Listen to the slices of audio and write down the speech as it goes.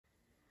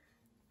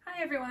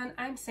Hi everyone,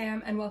 I'm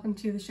Sam and welcome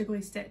to the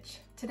Shoogly Stitch.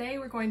 Today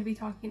we're going to be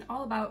talking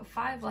all about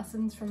 5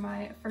 lessons from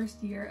my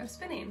first year of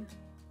spinning.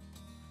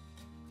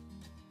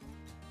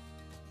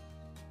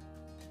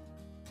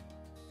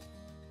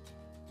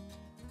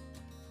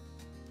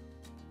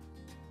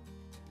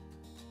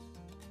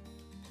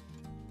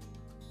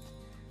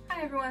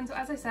 Hi everyone, so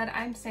as I said,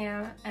 I'm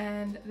Sam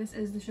and this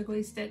is the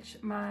Shoogly Stitch,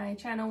 my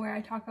channel where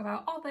I talk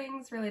about all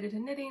things related to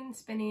knitting,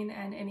 spinning,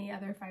 and any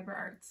other fiber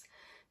arts.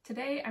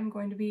 Today I'm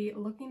going to be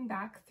looking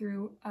back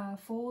through a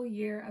full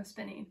year of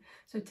spinning.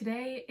 So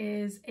today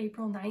is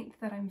April 9th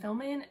that I'm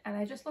filming, and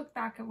I just looked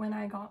back at when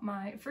I got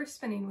my first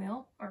spinning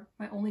wheel, or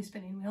my only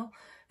spinning wheel,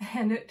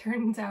 and it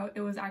turns out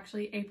it was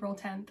actually April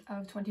 10th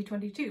of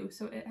 2022.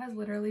 So it has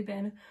literally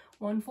been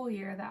one full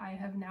year that I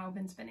have now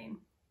been spinning.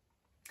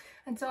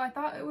 And so I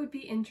thought it would be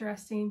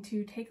interesting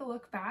to take a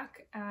look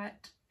back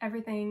at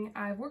everything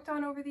I've worked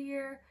on over the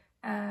year,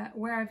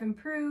 where I've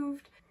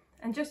improved,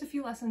 and just a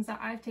few lessons that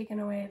I've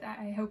taken away that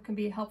I hope can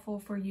be helpful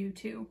for you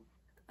too.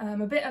 A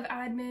bit of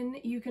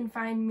admin, you can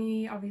find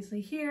me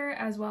obviously here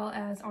as well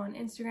as on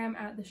Instagram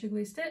at the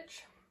Shoogly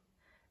Stitch.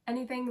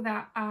 Anything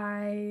that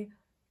I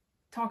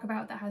talk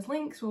about that has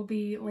links will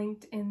be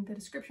linked in the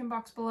description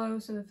box below,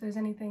 so if there's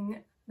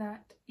anything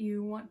that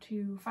you want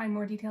to find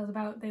more details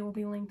about, they will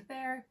be linked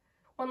there.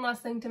 One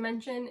last thing to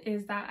mention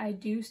is that I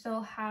do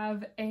still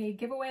have a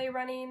giveaway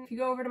running. If you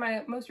go over to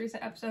my most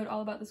recent episode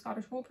all about the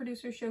Scottish Wool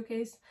Producers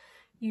Showcase,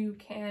 you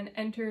can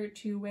enter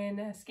to win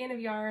a skein of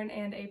yarn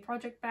and a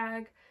project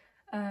bag,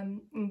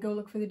 and go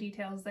look for the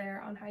details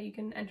there on how you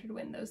can enter to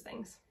win those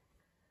things.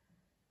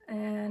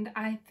 And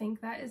I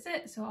think that is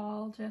it, so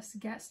I'll just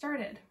get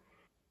started.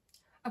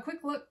 A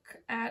quick look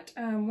at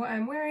what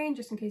I'm wearing,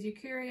 just in case you're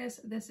curious.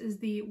 This is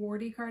the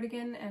Wardie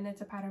Cardigan, and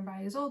it's a pattern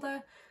by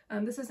Isolde.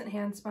 This isn't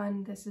hand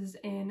spun, this is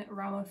in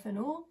Rama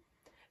Finool.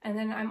 And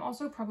then I'm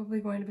also probably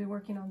going to be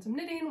working on some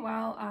knitting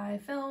while I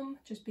film,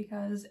 just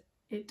because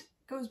it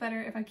goes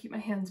better if I keep my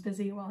hands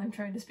busy while I'm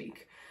trying to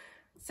speak.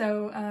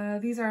 So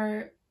these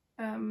are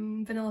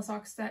vanilla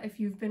socks that if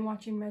you've been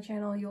watching my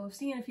channel you'll have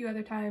seen a few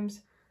other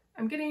times.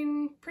 I'm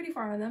getting pretty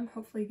far on them,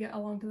 hopefully get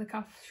along to the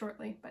cuff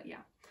shortly, but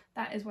yeah,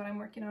 that is what I'm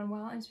working on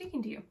while I'm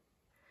speaking to you.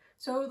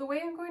 So the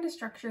way I'm going to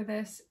structure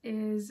this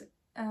is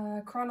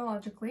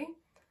chronologically.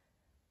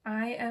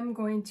 I am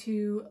going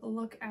to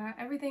look at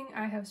everything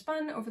I have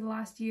spun over the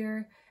last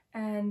year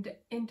and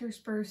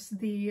intersperse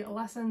the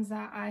lessons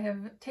that I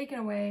have taken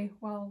away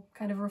while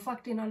kind of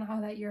reflecting on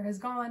how that year has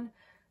gone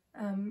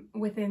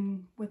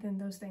within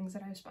those things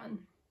that I've spun.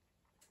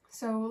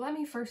 So let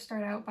me first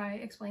start out by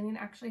explaining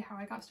actually how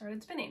I got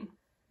started spinning.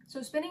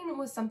 So spinning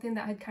was something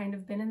that had kind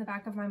of been in the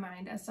back of my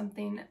mind as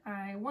something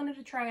I wanted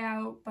to try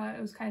out, but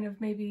it was kind of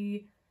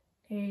maybe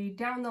a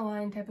down the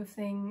line type of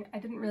thing. I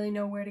didn't really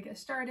know where to get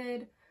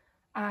started.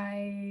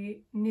 I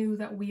knew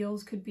that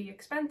wheels could be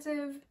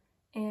expensive,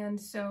 and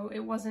so it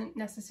wasn't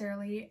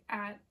necessarily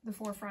at the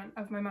forefront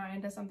of my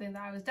mind as something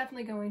that I was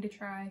definitely going to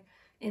try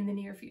in the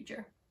near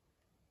future.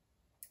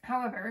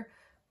 However,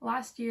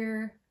 last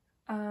year,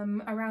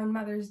 around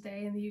Mother's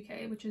Day in the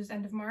UK, which is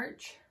end of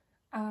March,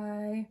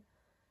 I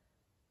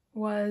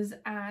was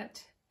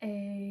at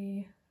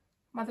a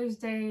Mother's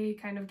Day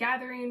kind of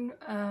gathering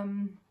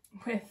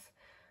with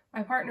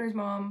my partner's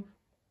mom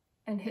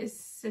and his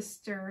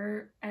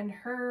sister and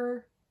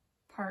her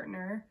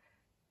partner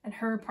and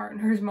her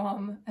partner's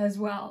mom as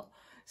well.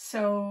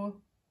 So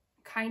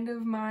kind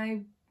of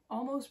my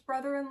almost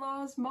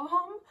brother-in-law's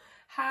mom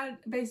had,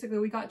 basically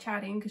we got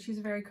chatting because she's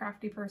a very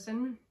crafty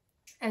person,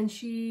 and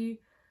she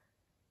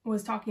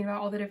was talking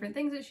about all the different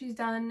things that she's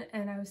done,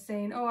 and I was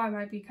saying, oh, I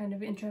might be kind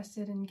of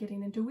interested in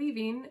getting into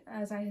weaving,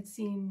 as I had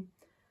seen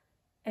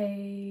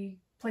a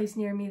place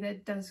near me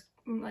that does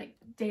like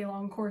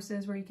day-long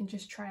courses where you can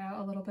just try out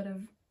a little bit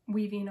of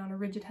weaving on a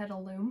rigid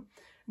heddle loom.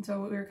 And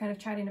so we were kind of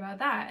chatting about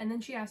that, and then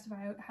she asked if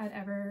I had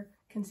ever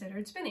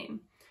considered spinning.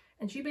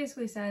 And she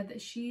basically said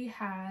that she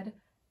had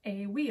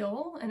a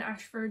wheel, an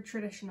Ashford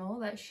traditional,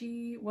 that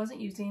she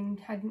wasn't using,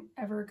 hadn't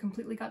ever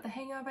completely got the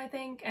hang of, I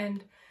think,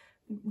 and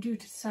due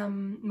to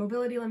some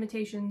mobility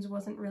limitations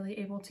wasn't really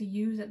able to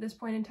use at this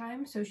point in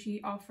time, so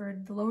she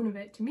offered the loan of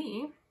it to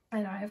me.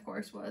 And I, of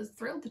course, was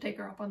thrilled to take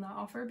her up on that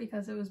offer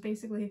because it was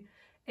basically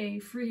a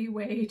free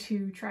way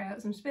to try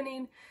out some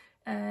spinning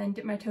and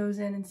dip my toes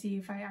in and see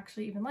if I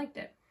actually even liked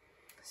it.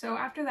 So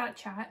after that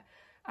chat,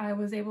 I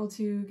was able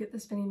to get the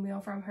spinning wheel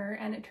from her,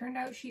 and it turned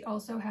out she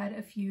also had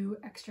a few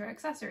extra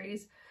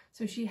accessories.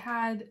 So she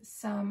had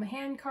some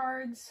hand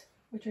cards,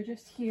 which are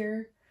just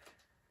here.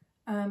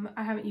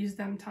 I haven't used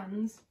them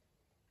tons.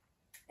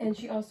 And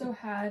she also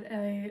had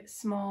a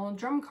small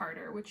drum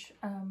carder, which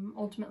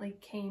ultimately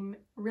came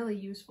really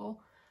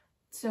useful.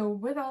 So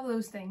with all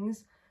those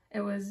things,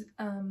 it was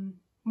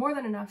more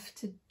than enough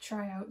to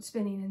try out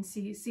spinning and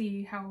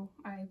see how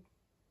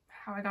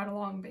I got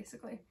along,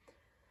 basically.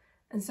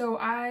 And so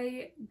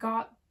I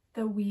got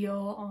the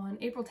wheel on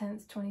April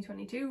 10th,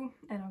 2022,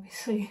 and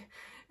obviously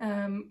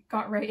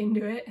got right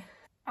into it.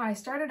 I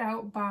started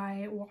out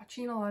by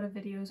watching a lot of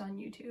videos on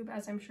YouTube,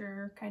 as I'm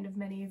sure kind of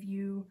many of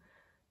you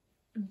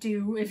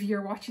do if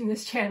you're watching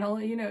this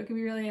channel. You know, it can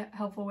be really a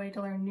helpful way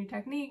to learn new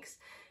techniques.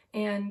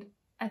 And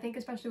I think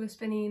especially with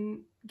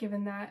spinning,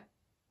 given that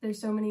there's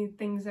so many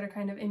things that are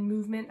kind of in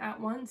movement at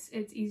once,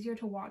 it's easier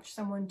to watch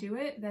someone do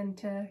it than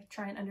to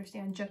try and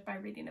understand just by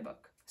reading a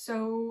book.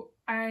 So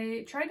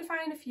I tried to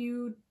find a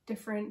few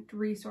different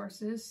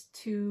resources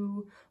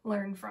to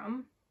learn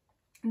from.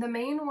 The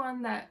main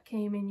one that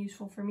came in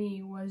useful for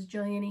me was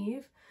Jillian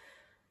Eve.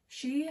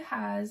 She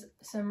has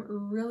some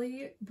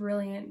really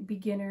brilliant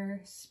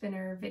beginner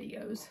spinner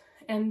videos.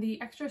 And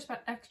the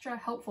extra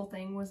helpful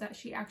thing was that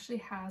she actually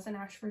has an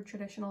Ashford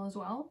traditional as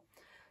well.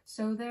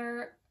 So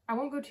I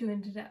won't go too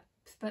into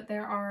depth, but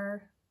there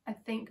are, I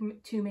think,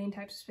 two main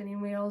types of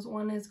spinning wheels.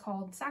 One is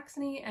called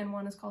Saxony and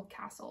one is called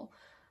Castle.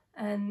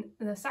 And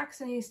the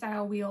Saxony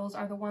style wheels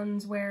are the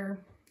ones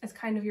where it's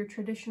kind of your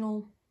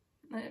traditional,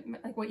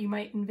 like what you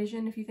might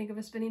envision if you think of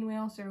a spinning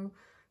wheel. So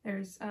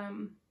there's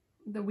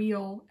the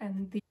wheel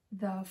and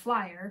the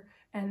flyer,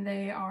 and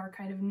they are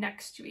kind of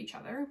next to each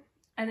other.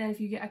 And then if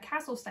you get a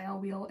Castle style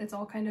wheel, it's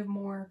all kind of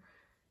more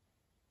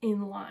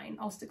in line.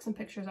 I'll stick some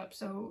pictures up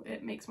so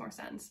it makes more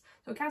sense.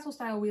 So a Castle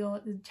style wheel,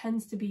 it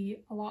tends to be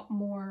a lot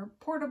more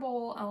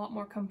portable, a lot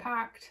more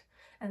compact,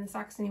 and the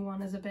Saxony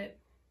one is a bit,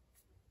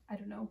 I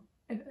don't know,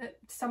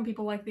 some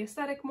people like the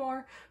aesthetic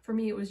more. For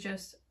me, it was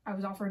just, I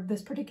was offered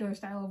this particular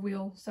style of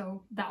wheel,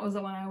 so that was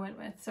the one I went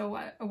with. So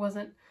it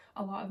wasn't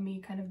a lot of me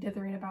kind of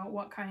dithering about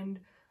what kind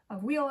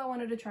of wheel I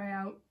wanted to try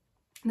out.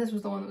 This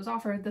was the one that was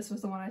offered, this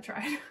was the one I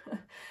tried.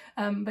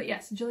 But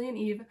yes, Jillian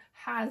Eve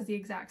has the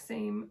exact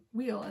same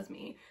wheel as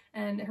me,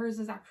 and hers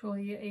is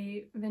actually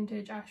a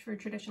vintage Ashford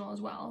traditional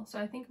as well. So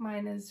I think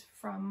mine is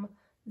from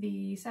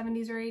the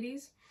 70s or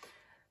 80s.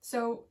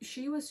 So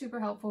she was super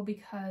helpful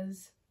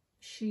because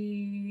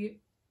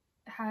she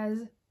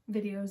has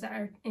videos that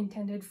are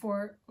intended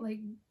for like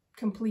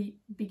complete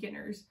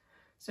beginners.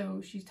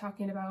 So she's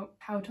talking about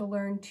how to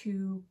learn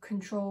to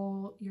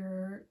control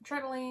your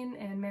treadling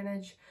and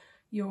manage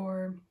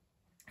your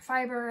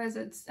fiber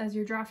as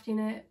you're drafting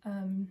it.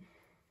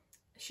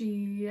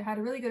 She had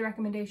a really good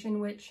recommendation,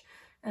 which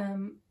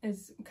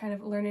is kind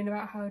of learning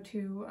about how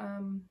to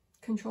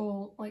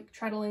control like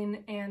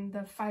treadling and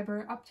the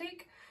fiber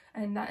uptake.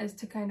 And that is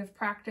to kind of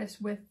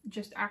practice with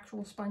just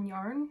actual spun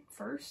yarn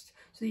first,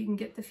 so you can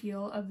get the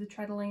feel of the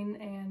treadling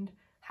and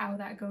how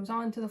that goes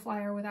on to the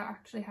flyer without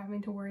actually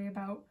having to worry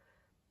about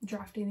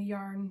drafting the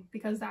yarn,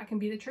 because that can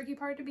be the tricky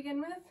part to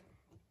begin with.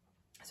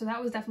 So that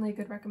was definitely a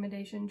good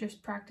recommendation,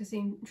 just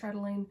practicing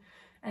treadling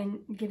and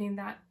getting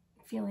that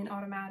feeling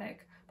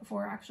automatic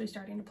before actually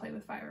starting to play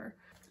with fiber.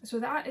 So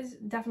that is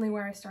definitely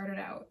where I started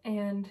out.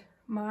 And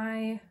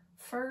my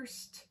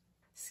first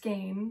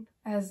skein,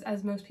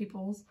 as most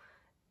people's,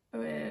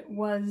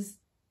 was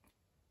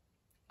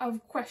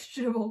of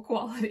questionable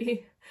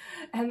quality.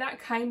 And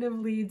that kind of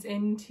leads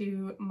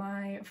into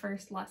my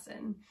first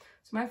lesson.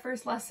 So my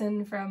first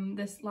lesson from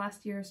this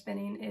last year of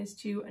spinning is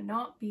to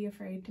not be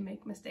afraid to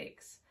make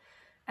mistakes.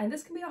 And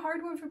this can be a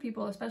hard one for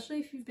people, especially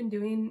if you've been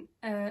doing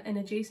an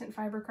adjacent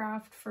fiber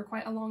craft for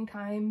quite a long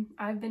time.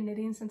 I've been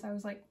knitting since I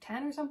was like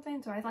 10 or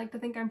something, so I like to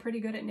think I'm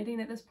pretty good at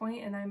knitting at this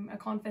point, and I'm a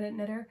confident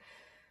knitter.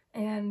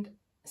 And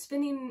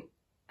spinning,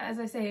 as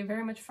I say,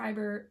 very much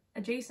fiber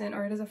adjacent,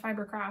 or it is a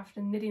fiber craft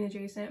and knitting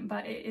adjacent,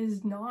 but it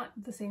is not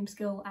the same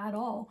skill at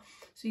all.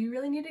 So you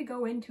really need to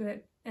go into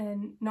it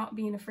and not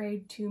being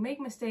afraid to make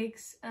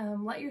mistakes,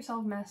 let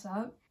yourself mess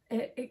up.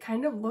 It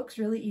kind of looks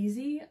really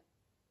easy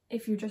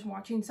if you're just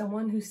watching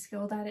someone who's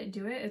skilled at it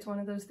do it. It's one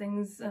of those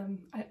things,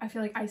 I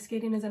feel like ice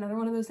skating is another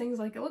one of those things,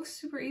 like it looks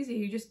super easy,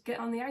 you just get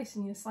on the ice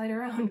and you slide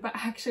around, but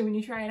actually when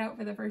you try it out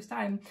for the first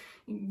time,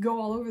 you go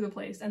all over the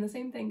place, and the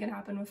same thing can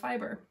happen with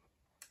fiber.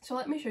 So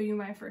let me show you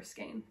my first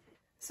skein.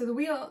 So the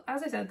wheel,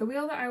 as I said, the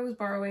wheel that I was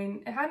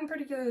borrowing, it hadn't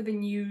particularly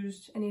been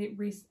used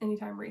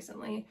anytime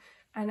recently,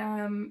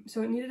 and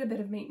so it needed a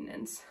bit of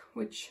maintenance,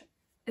 which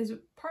is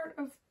part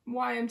of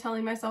why I'm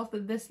telling myself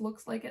that this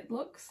looks like it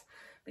looks.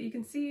 But you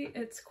can see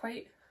it's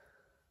quite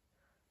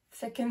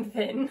thick and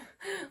thin,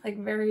 like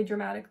very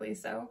dramatically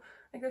so.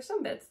 Like there's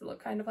some bits that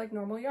look kind of like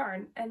normal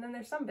yarn, and then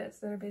there's some bits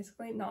that are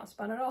basically not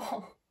spun at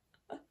all.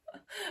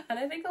 And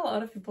I think a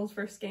lot of people's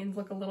first skeins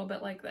look a little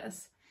bit like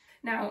this.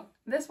 Now,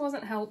 this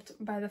wasn't helped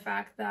by the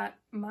fact that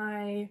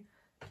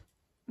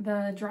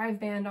the drive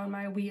band on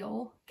my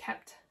wheel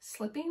kept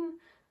slipping,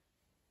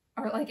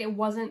 or like it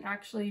wasn't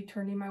actually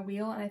turning my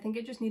wheel, and I think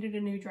it just needed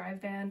a new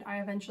drive band. I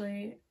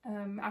eventually,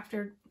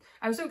 after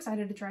I was so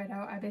excited to try it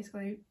out, I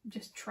basically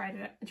just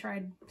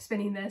tried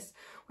spinning this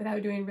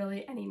without doing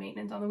really any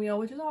maintenance on the wheel,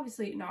 which is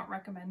obviously not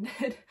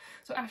recommended.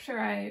 So after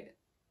I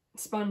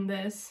spun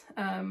this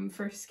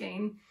first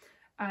skein,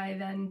 I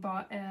then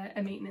bought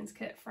a maintenance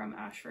kit from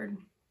Ashford,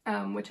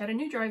 which had a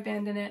new drive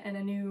band in it and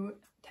a new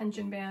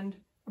tension band,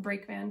 a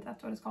brake band,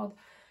 that's what it's called,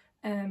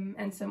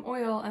 and some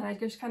oil, and I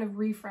just kind of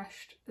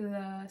refreshed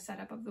the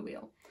setup of the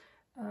wheel.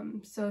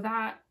 So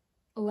that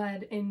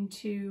led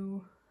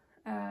into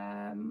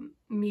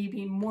me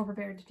being more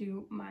prepared to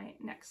do my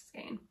next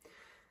skein.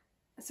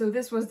 So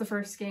this was the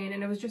first skein,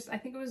 and it was just, I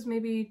think it was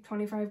maybe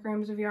 25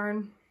 grams of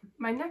yarn.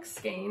 My next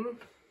skein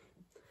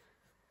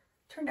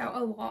turned out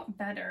a lot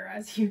better,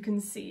 as you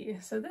can see.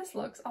 So this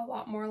looks a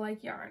lot more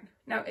like yarn.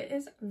 Now it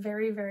is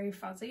very, very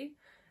fuzzy,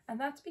 and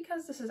that's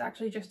because this is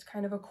actually just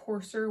kind of a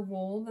coarser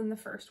wool than the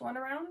first one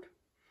around.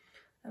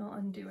 And I'll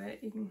undo it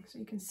so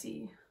you can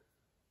see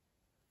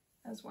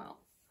as well.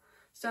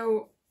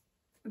 So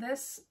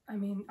this, I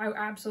mean, I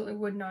absolutely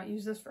would not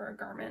use this for a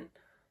garment.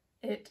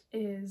 It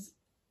is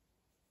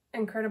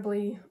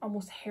incredibly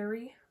almost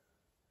hairy.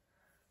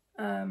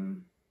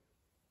 And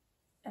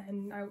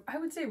I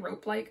would say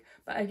rope-like,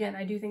 but again,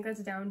 I do think that's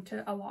down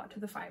to a lot to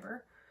the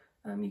fiber.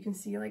 You can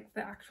see like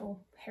the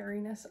actual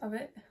hairiness of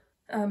it.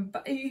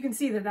 But you can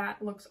see that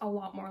that looks a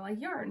lot more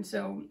like yarn,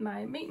 so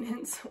my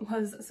maintenance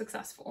was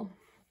successful.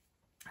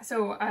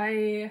 So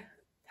I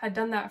had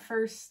done that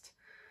first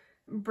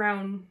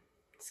brown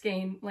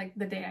skein like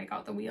the day I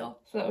got the wheel,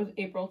 so that was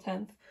April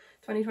 10th,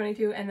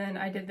 2022, and then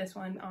I did this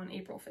one on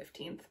April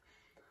 15th.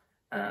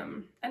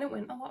 And it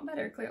went a lot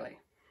better, clearly.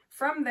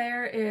 From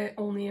there, it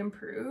only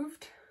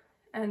improved,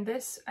 and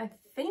this, I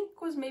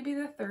think, was maybe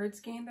the third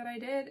skein that I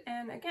did,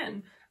 and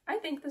again, I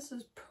think this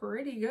is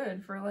pretty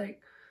good for,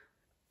 like,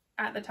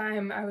 at the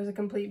time, I was a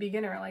complete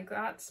beginner, like,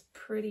 that's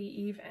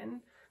pretty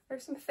even.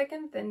 There's some thick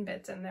and thin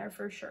bits in there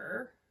for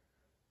sure,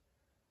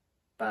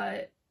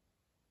 but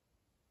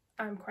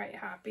I'm quite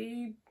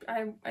happy.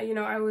 You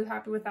know, I was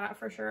happy with that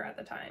for sure at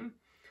the time.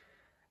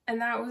 And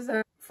that was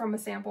from a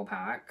sample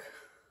pack.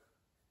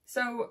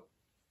 So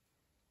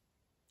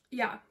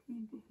yeah,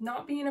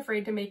 not being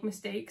afraid to make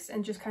mistakes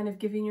and just kind of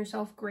giving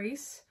yourself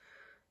grace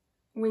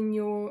when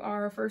you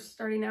are first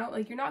starting out.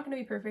 Like, you're not going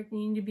to be perfect,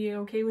 and you need to be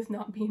okay with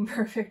not being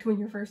perfect when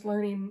you're first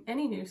learning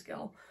any new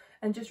skill.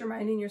 And just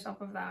reminding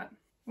yourself of that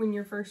when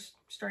you're first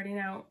starting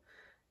out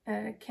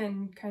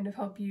can kind of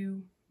help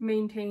you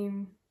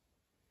maintain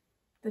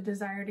the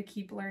desire to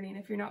keep learning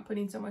if you're not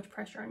putting so much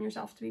pressure on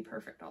yourself to be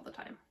perfect all the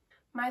time.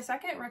 My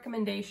second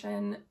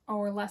recommendation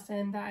or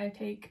lesson that I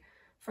take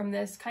from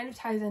this kind of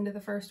ties into the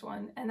first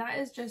one, and that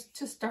is just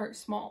to start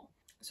small.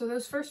 So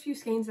those first few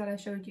skeins that I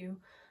showed you,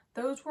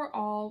 those were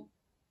all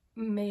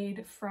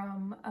made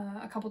from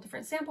a couple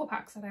different sample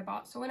packs that I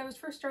bought. So when I was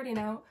first starting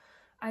out,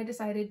 I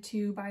decided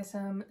to buy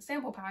some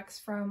sample packs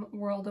from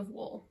World of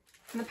Wool.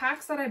 And the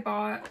packs that I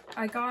bought,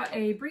 I got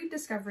a Breed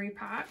Discovery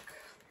pack,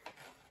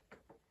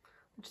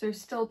 which there's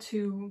still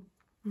two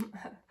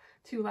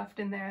left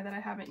in there that I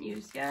haven't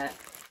used yet.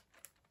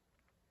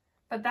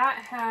 But that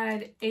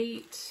had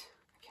 8,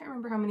 I can't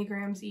remember how many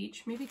grams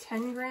each, maybe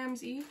 10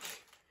 grams each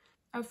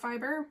of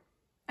fiber.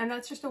 And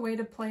that's just a way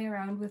to play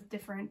around with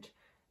different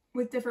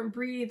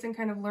breeds and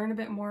kind of learn a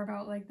bit more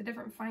about like the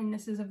different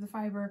finenesses of the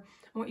fiber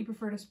and what you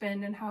prefer to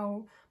spin and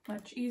how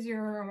much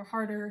easier or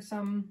harder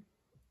some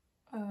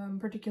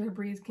particular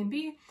breeds can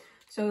be.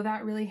 So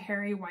that really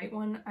hairy white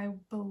one, I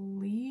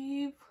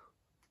believe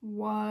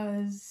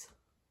was,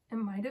 it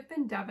might have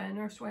been Devon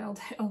or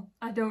Swaletail.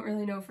 I don't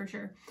really know for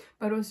sure,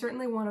 but it was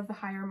certainly one of the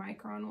higher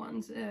micron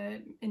ones,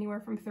 anywhere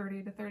from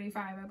 30 to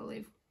 35, I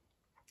believe.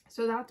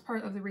 So that's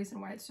part of the reason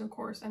why it's so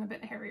coarse and a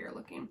bit hairier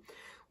looking.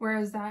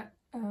 Whereas that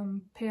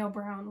pale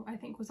brown, I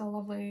think, was a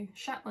lovely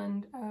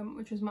Shetland,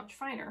 which was much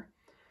finer.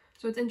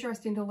 So it's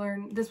interesting to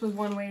learn. This was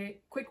one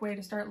quick way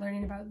to start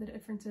learning about the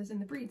differences in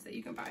the breeds that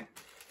you can buy.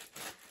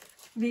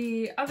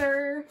 The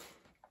other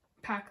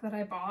pack that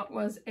I bought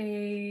was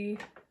a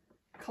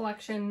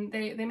collection.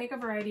 They make a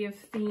variety of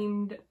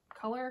themed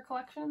color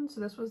collections.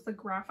 So this was the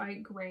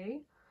Graphite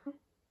Gray,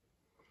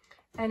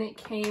 and it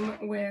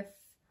came with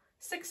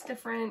 6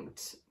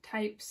 different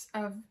types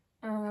of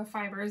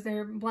fibers.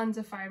 They're blends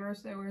of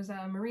fibers. There was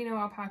merino,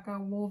 alpaca,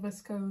 wool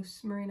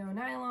viscose, merino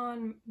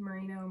nylon,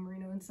 merino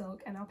and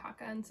silk, and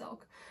alpaca and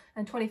silk,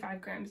 and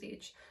 25 grams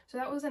each. So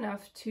that was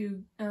enough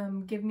to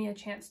give me a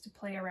chance to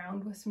play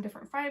around with some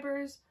different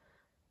fibers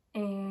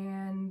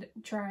and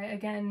try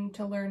again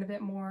to learn a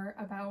bit more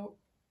about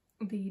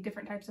the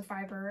different types of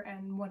fiber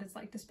and what it's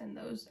like to spin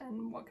those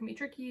and what can be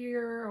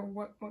trickier or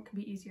what can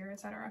be easier,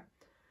 etc.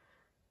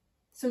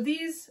 So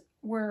these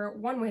were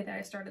one way that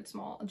I started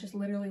small, just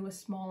literally with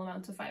small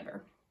amounts of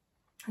fiber.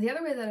 The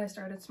other way that I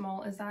started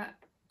small is that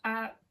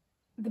at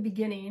the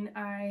beginning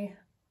I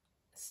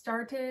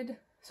started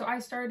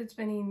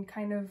spinning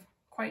kind of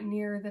quite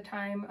near the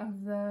time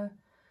of the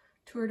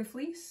Tour de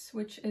Fleece,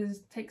 which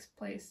takes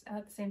place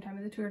at the same time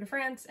as the Tour de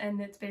France, and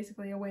it's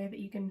basically a way that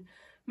you can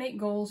make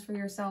goals for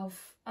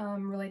yourself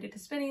related to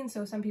spinning.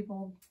 So some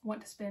people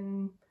want to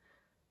spin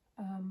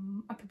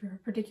a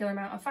particular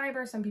amount of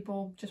fiber, some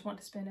people just want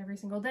to spin every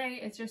single day.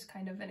 It's just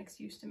kind of an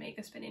excuse to make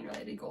a spinning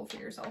related goal for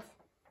yourself.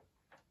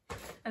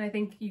 And I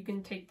think you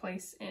can take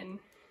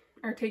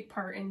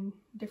part in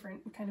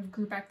different kind of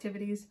group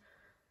activities,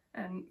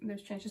 and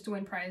there's chances to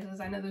win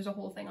prizes. I know there's a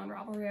whole thing on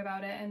Ravelry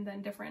about it, and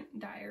then different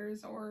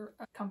dyers or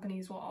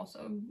companies will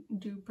also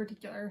do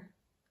particular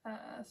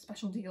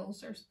special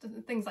deals or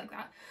things like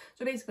that.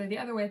 So basically the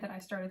other way that I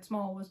started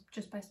small was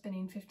just by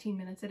spinning 15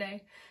 minutes a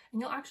day,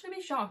 and you'll actually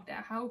be shocked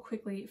at how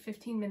quickly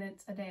 15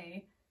 minutes a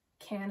day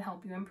can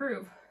help you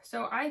improve.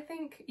 So I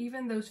think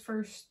even those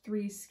first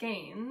 3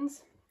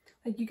 skeins,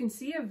 like, you can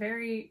see a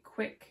very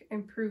quick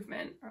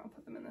improvement. I'll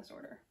put them in this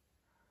order.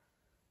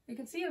 you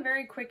can see a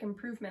very quick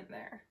improvement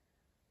there.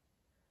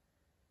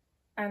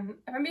 And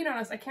if I'm being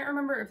honest, I can't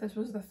remember if this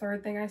was the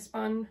third thing I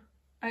spun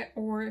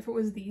or if it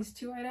was these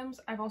two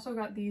items. I've also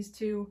got these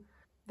two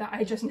that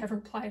I just never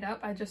plied up.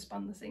 I just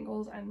spun the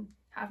singles and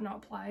have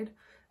not plied.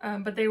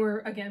 But they were,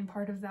 again,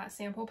 part of that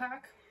sample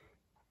pack.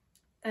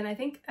 And I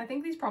think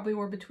these probably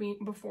were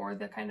before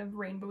the kind of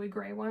rainbowy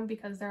gray one,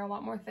 because they're a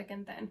lot more thick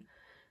and thin.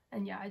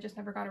 And yeah, I just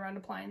never got around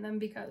to applying them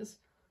because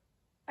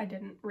I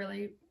didn't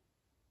really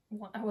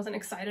I wasn't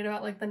excited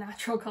about like the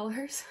natural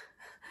colors.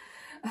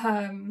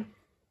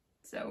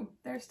 So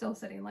they're still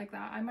sitting like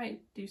that. I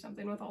might do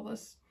something with all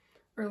this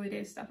early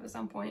days stuff at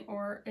some point,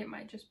 or it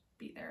might just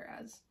be there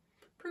as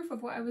proof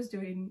of what I was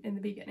doing in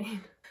the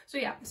beginning. So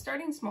yeah,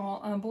 starting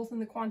small, both in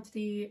the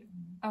quantity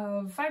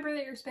of fiber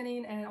that you're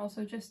spinning and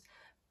also just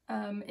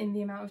in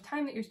the amount of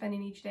time that you're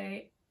spending each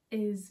day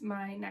is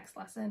my next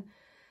lesson.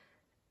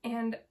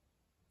 And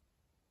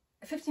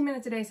 15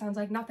 minutes a day sounds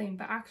like nothing,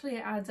 but actually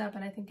it adds up,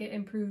 and I think it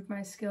improved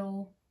my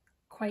skill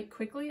quite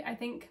quickly. I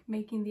think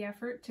making the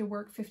effort to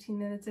work 15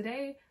 minutes a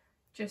day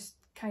just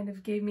kind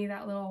of gave me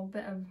that little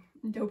bit of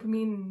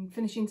dopamine and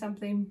finishing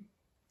something.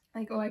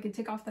 Like, oh, I could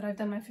tick off that I've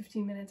done my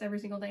 15 minutes every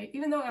single day,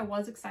 even though I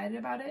was excited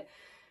about it.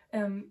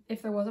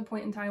 If there was a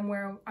point in time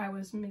where I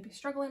was maybe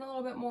struggling a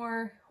little bit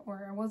more,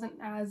 or I wasn't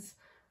as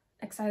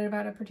excited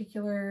about a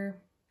particular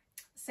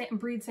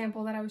breed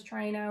sample that I was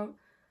trying out,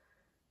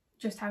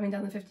 just having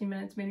done the 15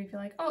 minutes made me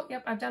feel like, oh,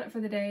 yep, I've done it for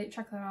the day,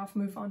 check that off,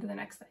 move on to the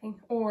next thing.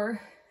 Or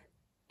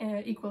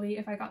equally,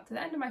 if I got to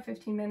the end of my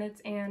 15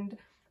 minutes and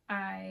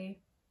I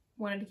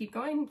wanted to keep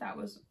going, that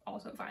was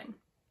also fine.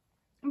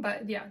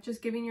 But yeah,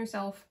 just giving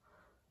yourself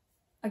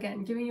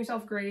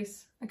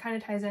grace. It kind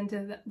of ties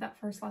into that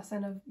first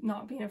lesson of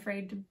not being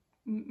afraid to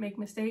make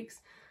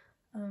mistakes,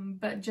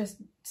 but just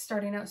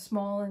starting out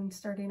small and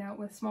starting out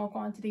with small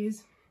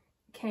quantities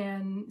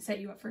can set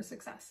you up for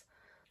success.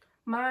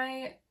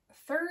 My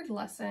third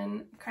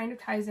lesson kind of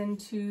ties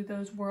into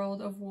those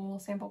World of Wool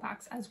sample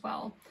packs as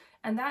well,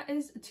 and that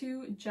is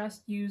to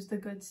just use the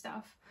good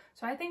stuff.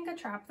 So I think a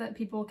trap that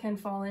people can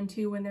fall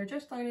into when they're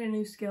just learning a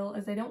new skill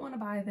is they don't want to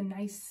buy the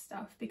nice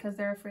stuff because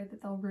they're afraid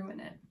that they'll ruin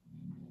it.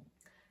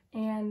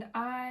 And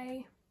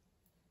I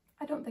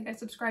don't think I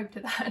subscribe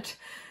to that.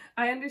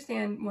 I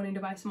understand wanting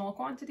to buy small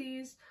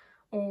quantities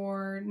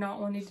or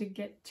not wanting to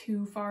get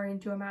too far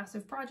into a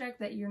massive project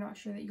that you're not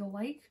sure that you'll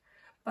like,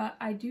 but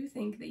I do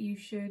think that you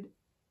should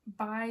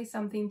buy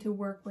something to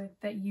work with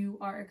that you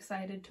are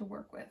excited to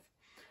work with.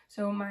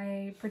 So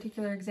my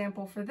particular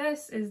example for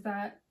this is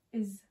that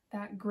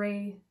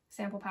gray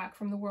sample pack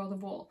from the World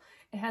of Wool.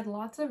 It had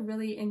lots of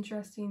really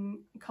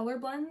interesting color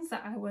blends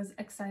that I was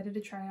excited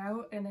to try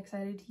out and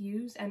excited to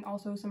use, and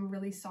also some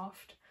really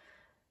soft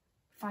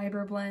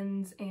fiber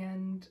blends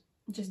and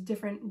just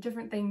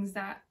different things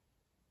that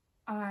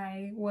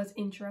I was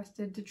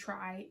interested to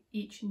try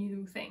each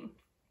new thing.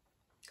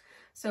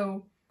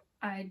 So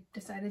I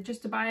decided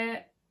just to buy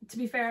it. To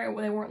be fair,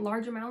 they weren't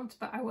large amounts,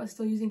 but I was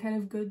still using kind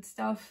of good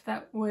stuff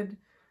that would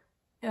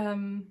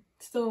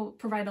still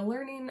provide a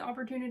learning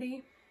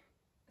opportunity.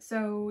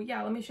 So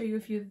yeah, let me show you a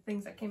few of the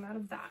things that came out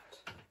of that.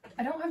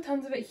 I don't have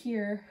tons of it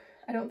here.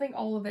 I don't think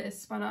all of it is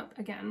spun up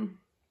again,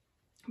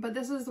 but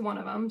this is one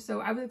of them.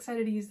 So I was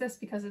excited to use this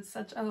because it's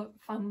such a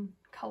fun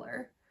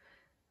color.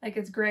 Like,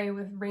 it's gray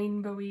with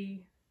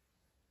rainbowy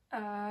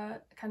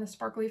kind of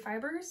sparkly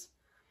fibers.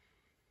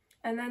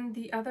 And then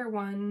the other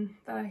one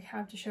that I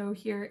have to show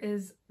here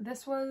is,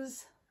 this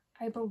was,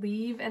 I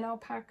believe, an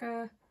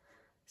alpaca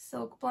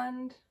silk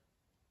blend.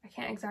 I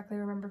can't exactly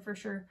remember for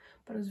sure,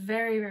 but it was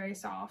very, very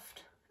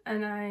soft.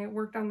 And I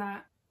worked on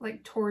that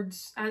like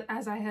towards,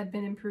 as I had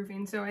been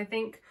improving. So I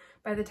think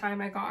by the time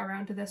I got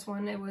around to this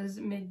one, it was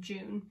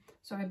mid-June.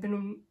 So I've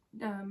been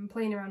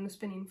playing around with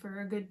spinning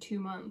for a good 2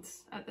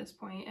 months at this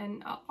point.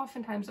 And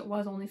oftentimes it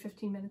was only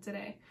 15 minutes a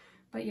day.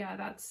 But yeah,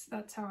 that's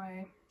how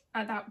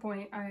at that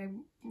point, I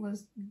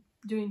was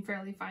doing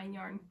fairly fine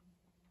yarn.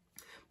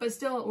 But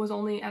still, it was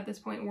only at this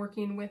point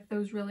working with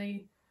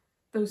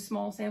those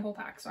small sample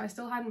packs. So I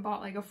still hadn't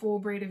bought like a full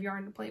braid of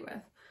yarn to play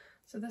with.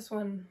 So this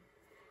one,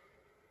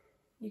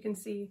 you can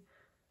see,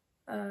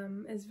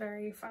 is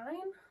very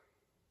fine.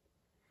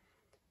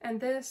 And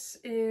this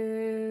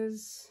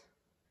is,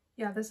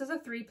 yeah, this is a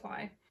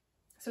 3-ply.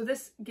 So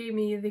this gave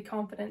me the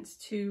confidence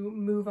to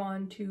move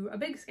on to a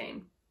big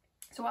skein.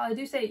 So while I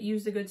do say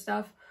use the good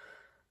stuff,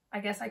 I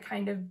guess I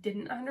kind of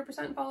didn't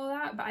 100% follow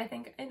that, but I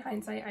think in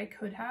hindsight I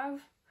could have.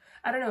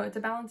 I don't know, it's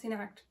a balancing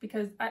act,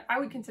 because I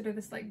would consider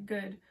this like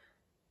good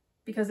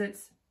because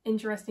it's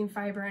interesting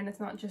fiber and it's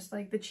not just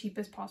like the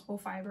cheapest possible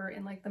fiber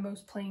in like the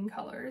most plain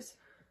colors.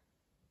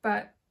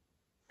 But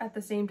at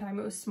the same time,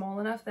 it was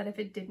small enough that if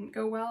it didn't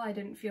go well, I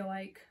didn't feel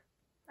like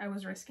I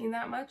was risking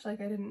that much.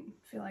 Like, I didn't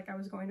feel like I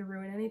was going to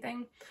ruin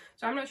anything.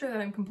 So I'm not sure that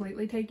I'm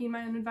completely taking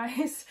my own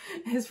advice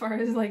as far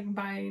as like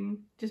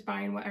just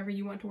buying whatever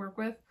you want to work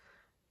with.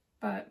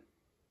 But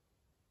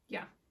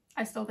yeah,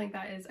 I still think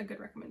that is a good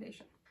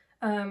recommendation.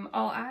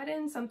 I'll add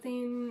in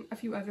a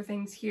few other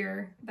things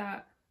here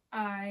that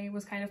I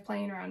was kind of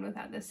playing around with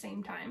at the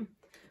same time.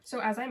 So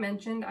as I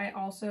mentioned, I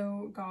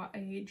also got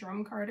a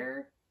drum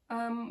carder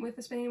with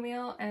the spinning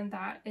wheel, and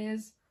that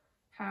is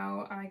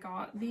how I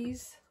got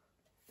these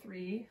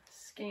 3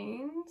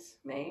 skeins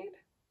made.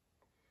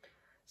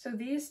 So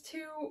these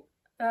 2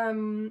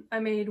 I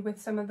made with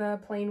some of the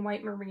plain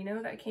white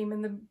merino that came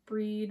in the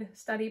breed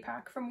study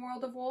pack from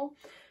World of Wool.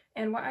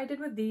 And what I did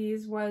with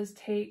these was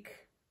take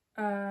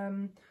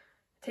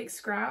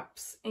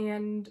scraps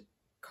and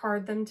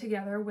card them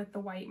together with the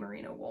white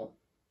merino wool.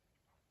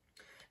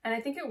 And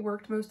I think it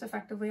worked most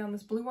effectively on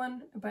this blue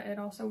one, but it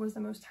also was the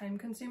most time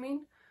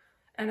consuming.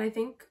 And I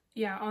think,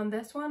 yeah, on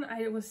this one,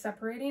 I was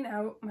separating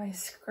out my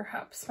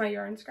scraps, my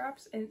yarn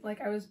scraps, and like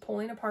I was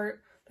pulling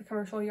apart the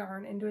commercial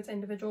yarn into its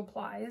individual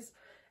plies,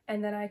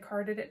 and then I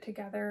carded it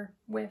together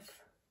with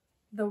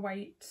the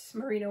white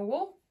merino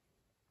wool.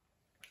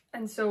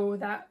 And so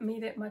that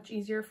made it much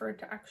easier for it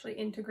to actually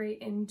integrate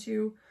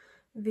into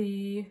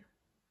the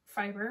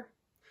fiber,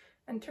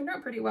 and turned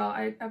out pretty well.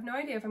 I have no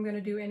idea if I'm going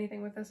to do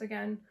anything with this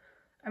again.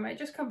 I might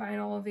just combine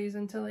all of these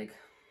into, like,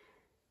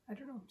 I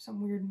don't know,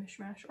 some weird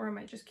mishmash, or I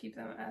might just keep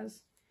them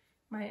as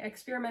my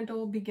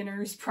experimental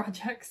beginners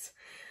projects.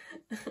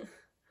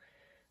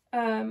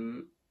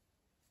 And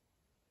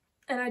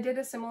I did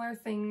a similar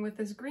thing with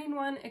this green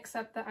one,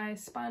 except that I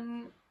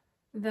spun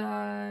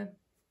the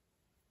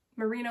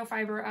merino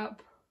fiber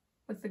up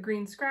with the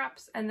green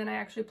scraps, and then I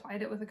actually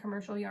plied it with a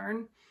commercial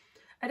yarn.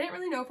 I didn't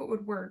really know if it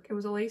would work. It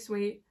was a lace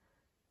weight.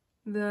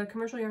 The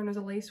commercial yarn was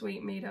a lace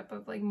weight made up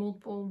of like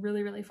multiple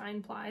really, really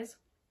fine plies.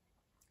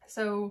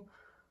 So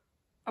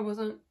I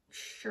wasn't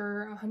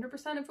sure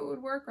 100% if it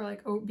would work or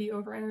like be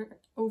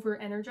over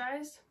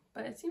energized,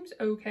 but it seems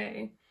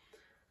okay.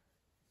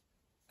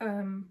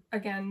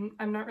 Again,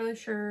 I'm not really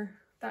sure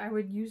that I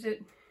would use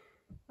it,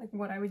 like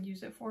what I would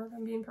use it for, if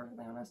I'm being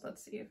perfectly honest.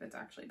 Let's see if it's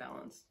actually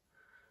balanced.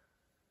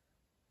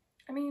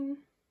 I mean,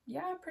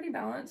 yeah, pretty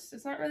balanced.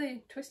 It's not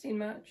really twisting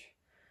much.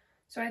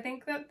 So I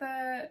think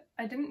that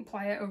I didn't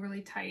ply it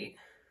overly tight,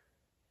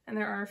 and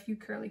there are a few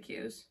curly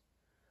cues.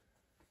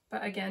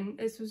 But again,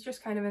 this was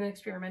just kind of an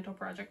experimental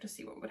project to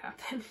see what would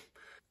happen.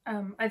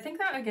 I think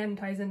that again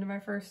ties into my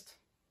first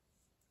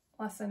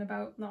lesson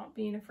about not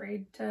being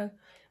afraid to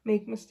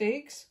make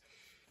mistakes.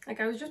 Like,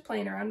 I was just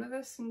playing around with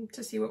this and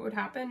to see what would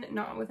happen,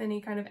 not with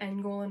any kind of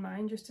end goal in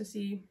mind, just to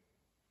see,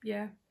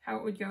 yeah, how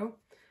it would go.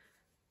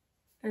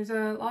 There's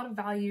a lot of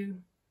value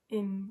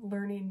in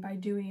learning by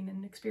doing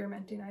and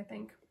experimenting, I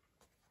think.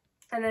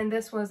 And then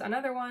this was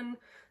another one.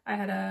 I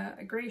had a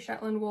gray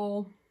Shetland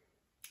wool.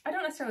 I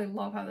don't necessarily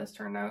love how this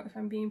turned out, if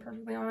I'm being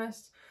perfectly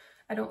honest.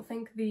 I don't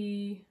think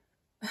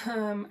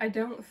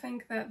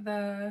that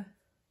the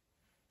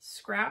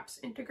scraps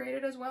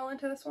integrated as well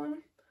into this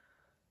one.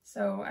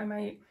 So I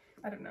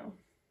don't know.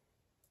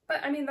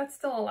 But I mean, that's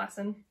still a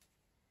lesson.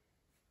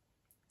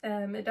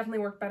 It definitely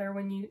worked better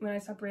when I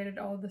separated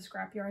all of the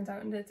scrap yarns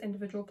out into its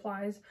individual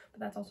plies, but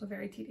that's also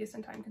very tedious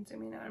and time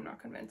consuming, and I'm not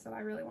convinced that I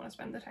really want to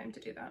spend the time to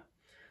do that.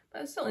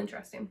 But it's still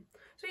interesting.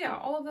 So yeah,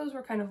 all of those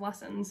were kind of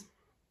lessons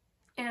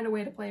and a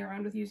way to play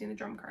around with using the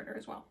drum carder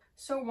as well.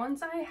 So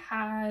once I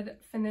had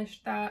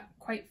finished that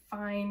quite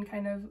fine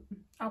kind of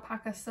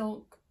alpaca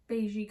silk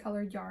beigey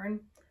colored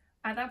yarn,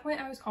 at that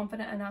point I was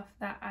confident enough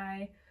that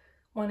I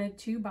wanted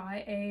to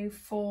buy a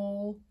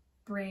full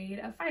braid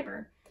of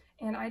fiber.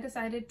 And I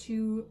decided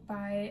to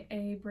buy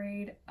a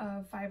braid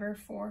of fiber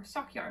for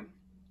sock yarn,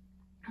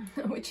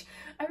 which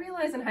I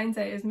realize in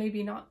hindsight is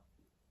maybe not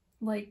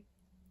like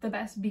the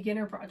best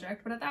beginner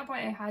project, but at that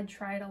point I had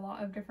tried a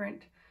lot of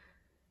different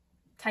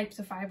types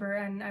of fiber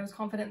and I was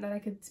confident that I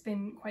could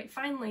spin quite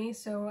finely.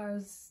 So I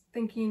was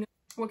thinking,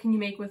 what can you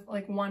make with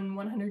like one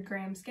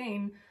 100-gram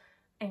skein?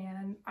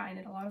 And I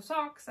knit a lot of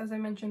socks, as I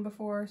mentioned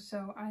before,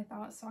 so I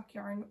thought sock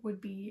yarn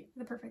would be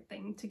the perfect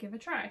thing to give a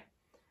try.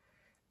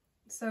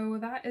 So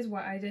that is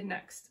what I did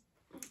next.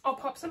 I'll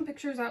pop some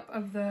pictures up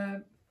of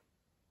the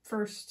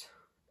first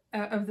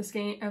of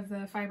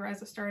the fiber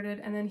as it started,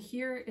 and then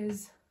here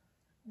is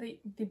the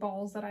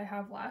balls that I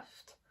have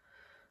left.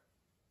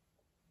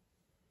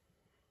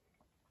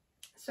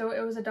 So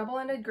it was a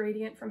double-ended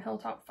gradient from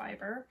Hilltop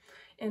Fiber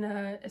in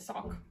a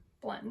sock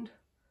blend,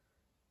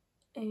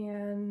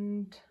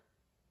 and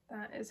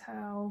that is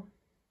how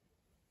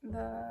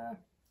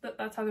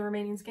that's how the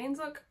remaining skeins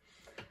look.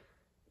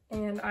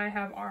 And I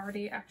have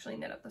already actually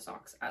knit up the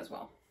socks as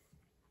well.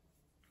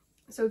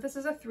 So this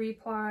is a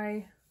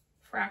 3-ply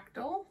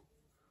fractal.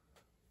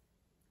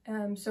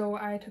 So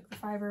I took the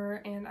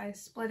fiber and I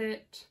split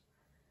it,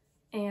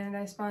 and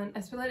I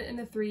split it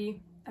into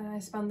 3, and I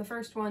spun the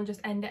first one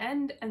just end to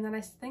end, and then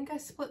I think I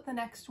split the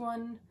next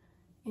one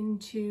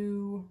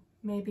into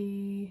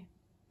maybe,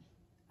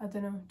 I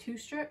don't know, 2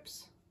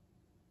 strips,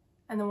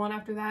 and the one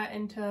after that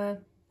into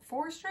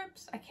 4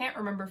 strips. I can't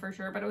remember for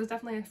sure, but it was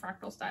definitely a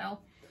fractal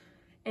style.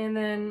 And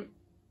then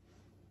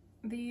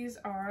these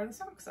are the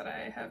socks that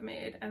I have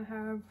made and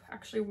have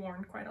actually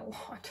worn quite a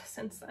lot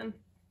since then.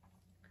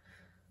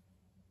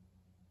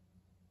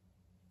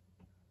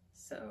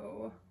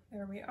 So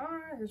there we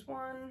are, there's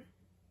one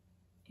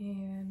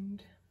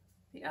and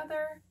the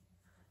other.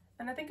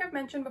 And I think I've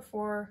mentioned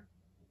before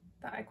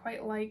that I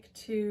quite like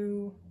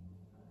to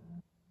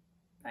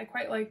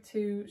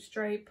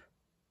stripe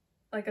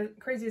like a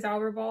crazy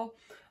Albert ball.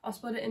 I'll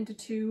split it into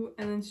two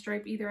and then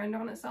stripe either end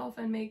on itself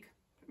and make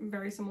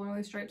very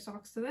similarly striped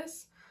socks to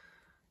this.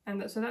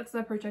 And so that's the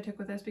approach I took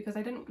with this, because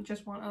I didn't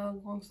just want a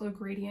long slow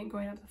gradient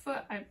going up the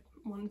foot. I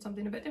wanted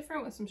something a bit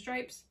different with some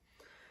stripes.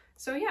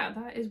 So yeah,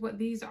 that is what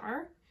these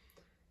are.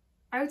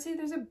 I would say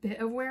there's a bit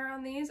of wear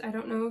on these. I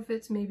don't know if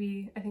it's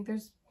maybe, I think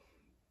there's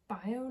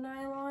bio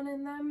nylon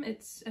in them.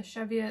 It's a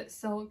Cheviot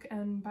silk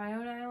and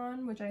bio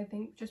nylon, which I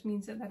think just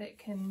means that it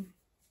can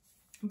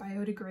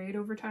biodegrade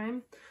over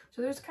time.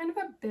 So there's kind of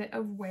a bit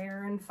of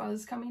wear and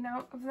fuzz coming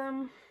out of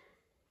them.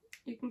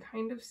 You can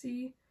kind of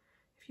see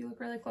if you look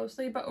really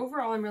closely, but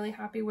overall I'm really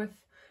happy with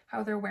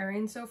how they're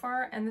wearing so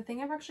far. And the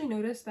thing I've actually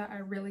noticed that I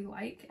really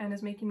like and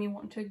is making me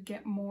want to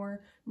get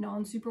more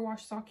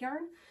non-superwash sock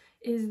yarn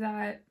is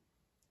that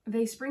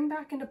they spring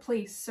back into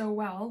place so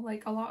well.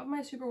 Like a lot of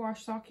my superwash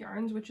sock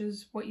yarns, which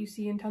is what you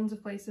see in tons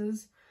of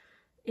places,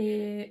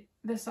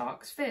 the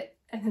socks fit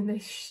and then they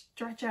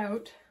stretch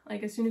out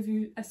like as soon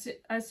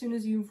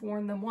as you've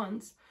worn them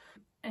once,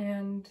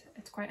 and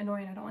it's quite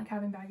annoying. I don't like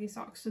having baggy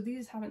socks. So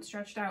these haven't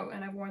stretched out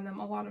and I've worn them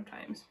a lot of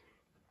times.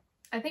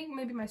 I think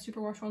maybe my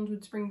superwash ones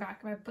would spring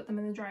back if I put them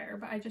in the dryer,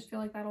 but I just feel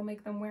like that'll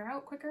make them wear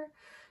out quicker.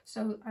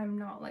 So I'm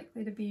not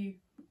likely to be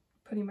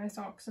putting my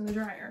socks in the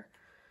dryer.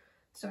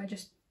 So I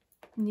just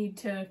need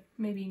to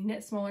maybe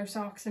knit smaller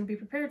socks and be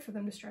prepared for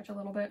them to stretch a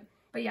little bit.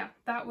 But yeah,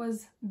 that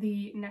was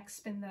the next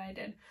spin that I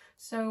did.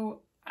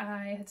 So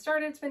I had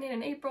started spinning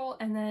in April,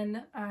 and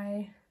then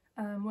I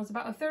was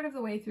about a third of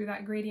the way through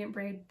that gradient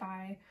braid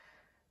by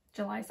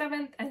July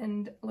 7th,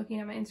 and looking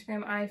at my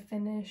Instagram, I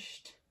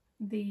finished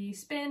the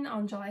spin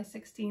on July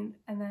 16th,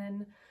 and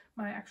then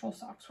my actual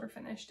socks were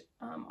finished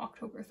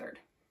October 3rd.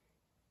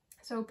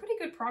 So pretty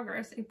good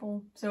progress.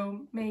 April,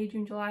 so May,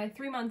 June, July,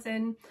 3 months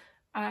in,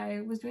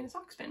 I was doing a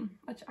sock spin,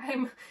 which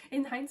I'm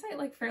in hindsight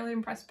like fairly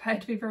impressed by,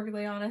 to be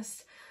perfectly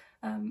honest.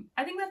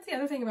 I think that's the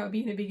other thing about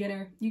being a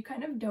beginner. You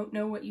kind of don't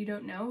know what you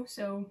don't know,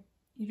 so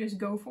you just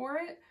go for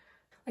it.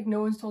 Like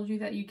no one's told you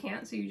that you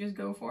can't, so you just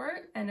go for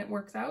it, and it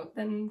works out,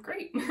 then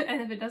great.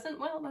 And if it doesn't,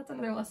 well, that's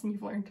another lesson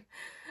you've learned.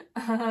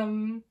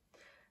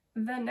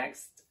 The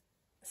next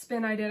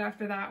spin I did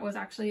after that was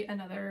actually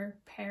another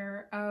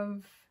pair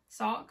of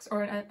socks,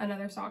 or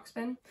another sock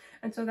spin.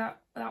 And so that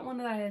one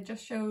that I had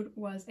just showed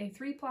was a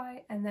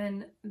 3-ply, and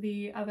then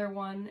the other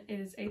one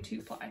is a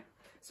 2-ply.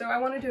 So I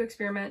wanted to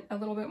experiment a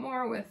little bit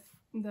more with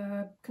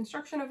the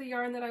construction of the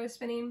yarn that I was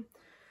spinning.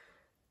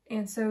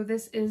 And so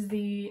this is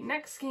the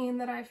next skein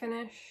that I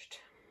finished.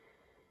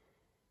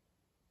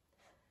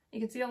 You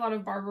can see a lot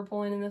of barber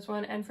pulling in this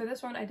one, and for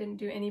this one I didn't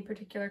do any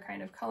particular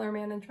kind of color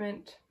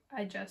management.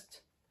 I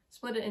just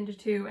split it into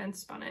two and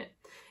spun it.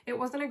 It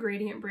wasn't a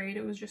gradient braid,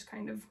 it was just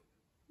kind of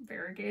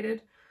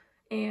variegated.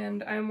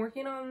 And I'm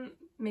working on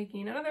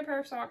making another pair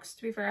of socks.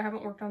 To be fair, I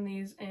haven't worked on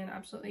these in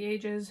absolutely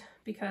ages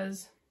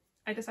because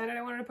I decided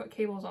I wanted to put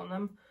cables on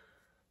them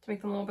to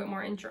make them a little bit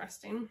more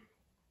interesting.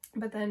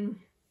 But then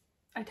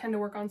I tend to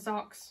work on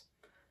socks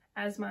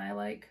as my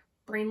like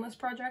brainless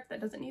project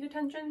that doesn't need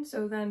attention,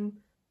 so then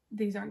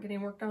these aren't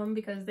getting worked on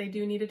because they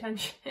do need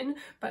attention.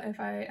 But if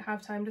I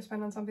have time to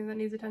spend on something that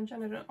needs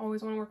attention, I don't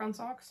always want to work on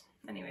socks.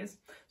 Anyways,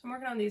 so I'm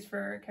working on these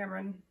for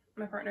Cameron,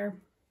 my partner,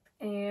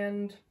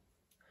 and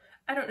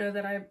I don't know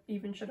that I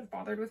even should have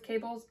bothered with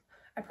cables.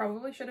 I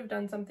probably should have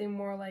done something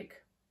more like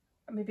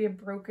maybe a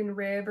broken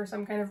rib or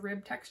some kind of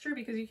rib texture,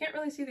 because you can't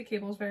really see the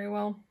cables very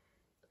well.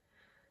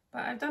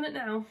 But I've done it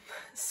now,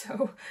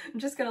 so I'm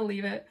just gonna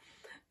leave it.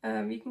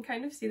 You can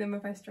kind of see them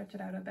if I stretch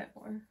it out a bit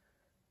more.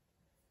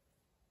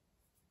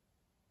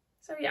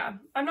 So yeah,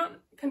 I'm not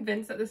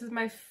convinced that this is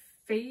my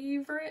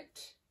favorite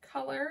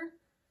color,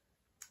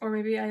 or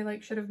maybe I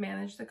like should have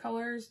managed the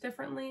colors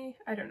differently.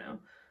 I don't know.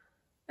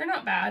 They're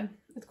not bad.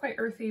 It's quite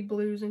earthy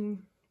blues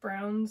and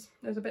browns.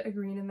 There's a bit of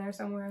green in there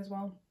somewhere as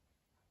well.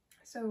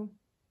 So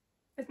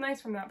it's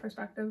nice from that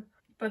perspective,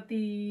 but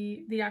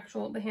the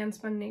hand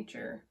spun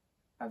nature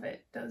of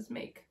it does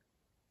make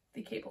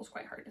the cables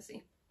quite hard to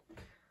see,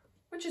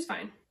 which is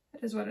fine.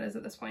 It is what it is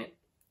at this point.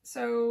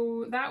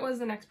 So that was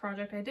the next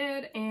project I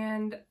did,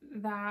 and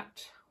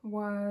that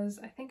was,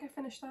 I think I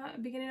finished that at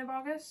the beginning of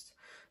August.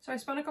 So I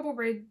spun a couple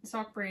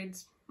sock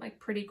braids like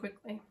pretty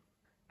quickly.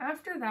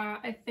 After that,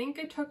 I think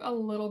I took a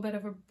little bit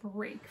of a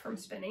break from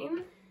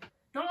spinning.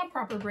 Not a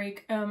proper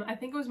break. I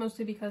think it was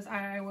mostly because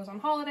I was on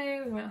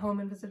holiday. We went home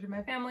and visited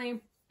my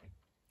family.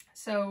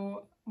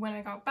 So when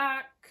I got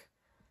back,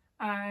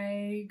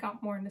 I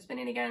got more into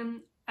spinning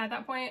again. At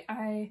that point,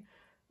 I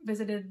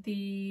visited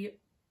the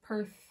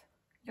Perth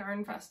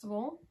Yarn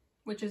Festival,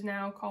 which is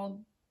now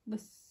called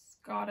the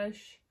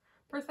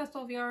Perth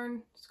Festival of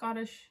Yarn,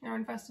 Scottish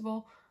Yarn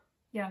Festival.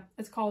 Yeah,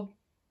 it's called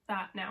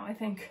that now, I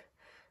think.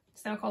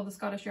 It's now called the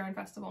Scottish Yarn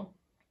Festival.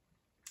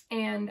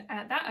 And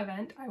at that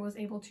event, I was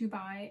able to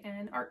buy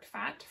an art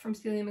fat from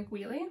Celia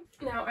McWheely.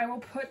 Now, I will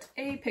put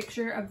a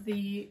picture of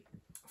the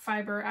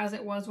fiber as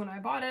it was when I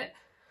bought it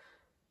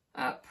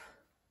up.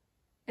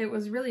 It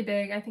was really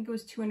big. I think it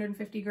was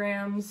 250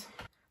 grams.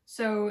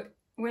 So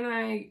when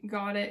I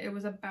got it, it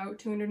was about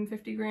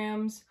 250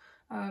 grams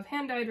of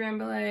hand-dyed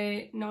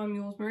Rambouillet,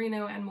 non-mules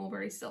merino, and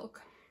mulberry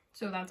silk.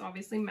 So that's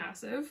obviously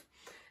massive.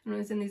 And it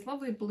was in these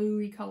lovely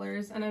bluey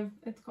colors, and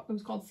it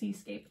was called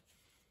Seascape.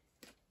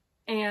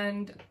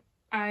 And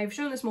I've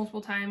shown this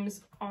multiple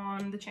times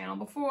on the channel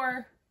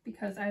before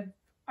because I've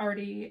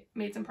already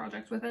made some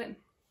projects with it,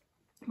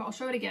 but I'll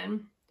show it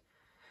again.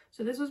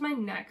 So this was my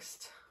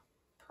next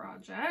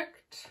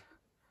project,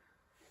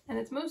 and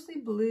it's mostly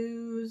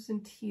blues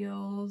and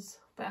teals,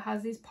 but it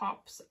has these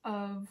pops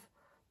of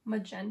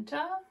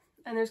magenta,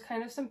 and there's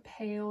kind of some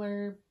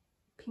paler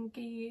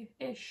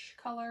pinky-ish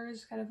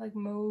colors, kind of like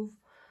mauve,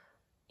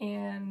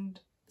 and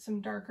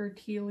some darker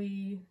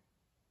tealy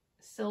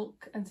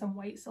silk and some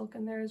white silk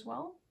in there as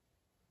well.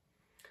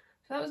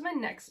 So that was my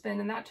next spin,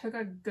 and that took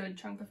a good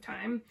chunk of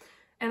time.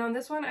 And on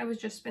this one, I was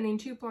just spinning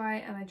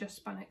 2-ply, and I just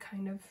spun it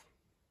kind of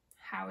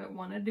how it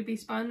wanted to be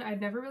spun.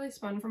 I'd never really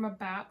spun from a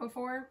bat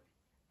before,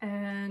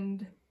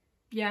 and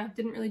yeah,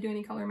 didn't really do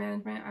any color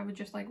management. I would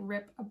just like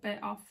rip a bit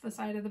off the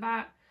side of the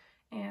bat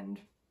and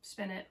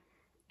spin it.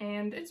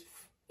 And it's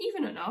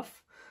even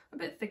enough, a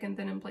bit thick and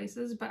thin in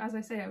places, but as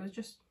I say, I was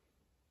just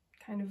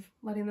kind of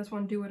letting this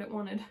one do what it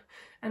wanted.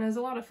 And it was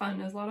a lot of fun.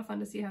 It was a lot of fun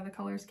to see how the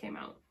colors came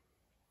out.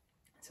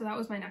 So that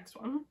was my next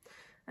one.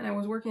 And I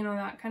was working on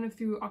that kind of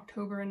through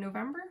October and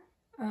November.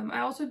 I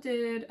also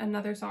did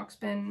another sock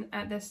spin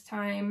at this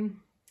time,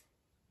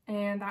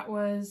 and that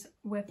was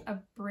with a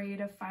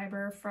braid of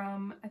fiber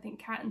from, I think,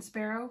 Cat and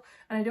Sparrow.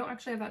 And I don't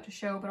actually have that to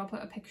show, but I'll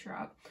put a picture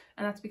up.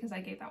 And that's because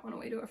I gave that one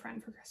away to a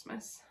friend for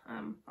Christmas.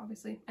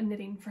 Obviously a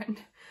knitting friend.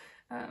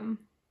 And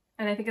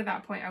I think at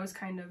that point I was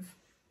kind of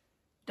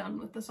done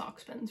with the sock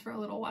spins for a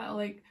little while.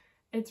 Like,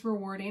 it's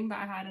rewarding, but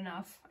I had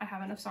enough. I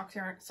have enough sock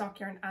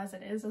yarn as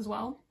it is as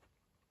well.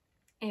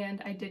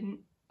 And I didn't,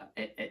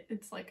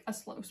 it's like a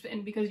slow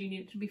spin because you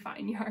need it to be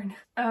fine yarn.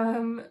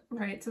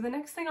 Right, so the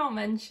next thing I'll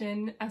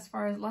mention as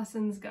far as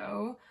lessons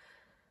go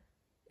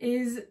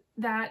is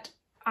that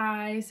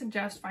I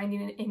suggest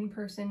finding an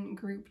in-person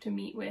group to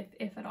meet with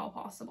if at all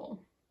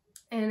possible.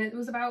 And it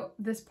was about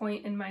this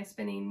point in my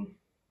spinning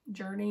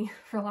journey,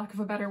 for lack of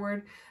a better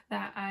word,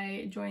 that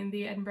I joined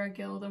the Edinburgh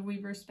Guild of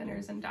Weavers,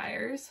 Spinners and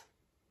Dyers.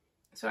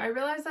 So I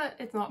realized that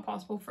it's not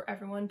possible for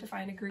everyone to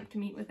find a group to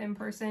meet with in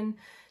person,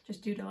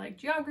 just due to like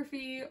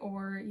geography,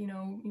 or, you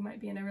know, you might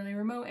be in a really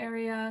remote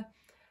area.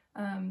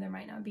 There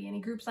might not be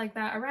any groups like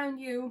that around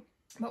you,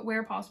 but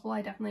where possible,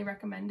 I definitely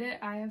recommend it.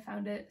 I have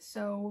found it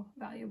so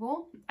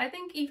valuable. I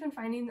think even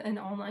finding an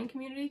online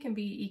community can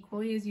be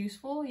equally as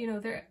useful. You know,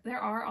 there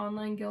are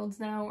online guilds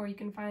now, or you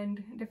can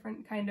find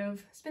different kind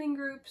of spinning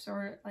groups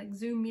or like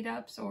Zoom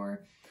meetups,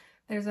 or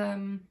there's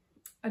a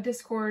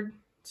Discord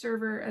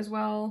server as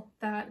well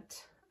that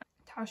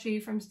Tashi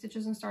from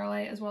Stitches and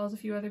Starlight, as well as a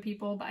few other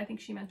people, but I think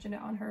she mentioned it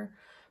on her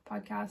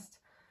podcast,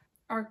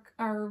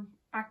 are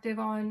active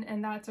on,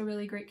 and that's a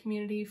really great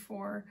community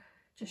for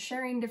just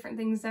sharing different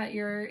things that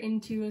you're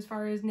into as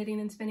far as knitting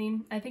and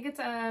spinning. I think it's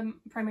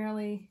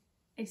primarily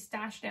a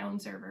stash down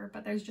server,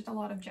 but there's just a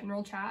lot of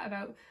general chat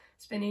about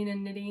spinning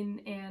and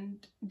knitting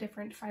and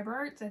different fiber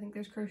arts. I think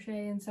there's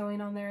crochet and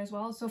sewing on there as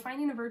well. So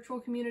finding a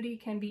virtual community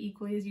can be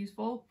equally as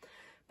useful.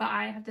 But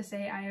I have to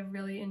say, I have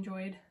really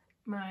enjoyed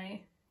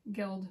my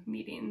guild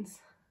meetings.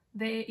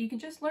 You can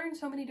just learn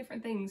so many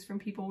different things from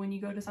people when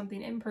you go to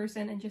something in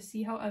person and just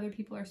see how other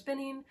people are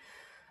spinning.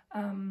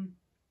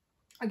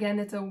 Again,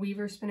 it's a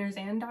Weavers, Spinners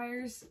and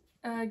Dyers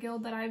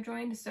guild that I've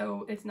joined,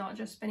 so it's not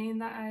just spinning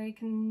that I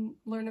can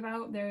learn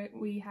about.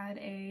 We had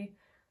a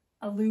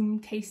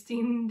loom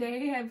tasting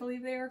day, I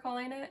believe they were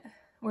calling it,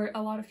 where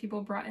a lot of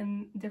people brought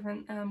in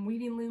different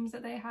weaving looms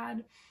that they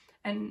had,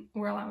 and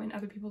we're allowing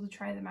other people to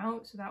try them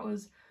out, so that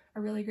was a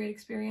really great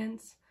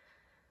experience.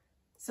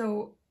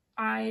 So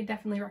I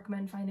definitely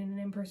recommend finding an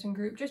in-person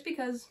group, just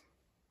because,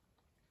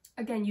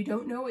 again, you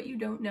don't know what you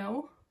don't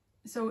know.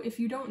 So if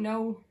you don't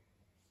know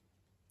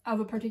of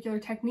a particular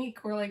technique,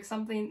 or like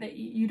something that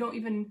you don't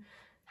even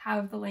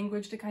have the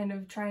language to kind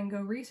of try and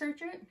go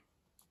research it,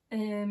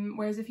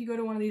 whereas if you go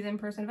to one of these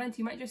in-person events,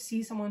 you might just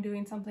see someone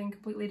doing something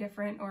completely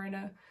different, or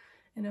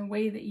in a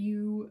way that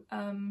you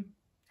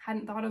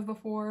hadn't thought of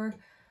before.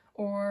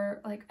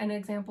 Or like an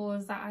example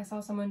is that I saw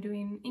someone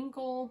doing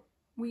inkle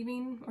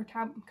weaving, or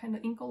kind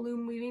of inkle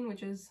loom weaving,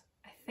 which is,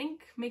 I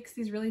think, makes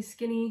these really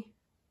skinny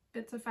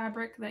bits of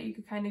fabric that you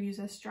could kind of use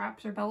as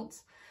straps or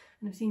belts.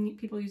 And I've seen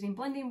people using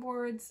blending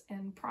boards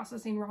and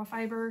processing raw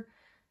fiber,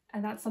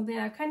 and that's something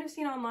I've kind of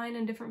seen online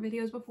in different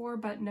videos before,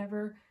 but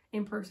never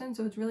in person.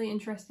 So it's really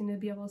interesting to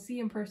be able to see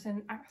in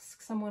person,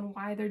 ask someone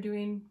why they're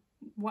doing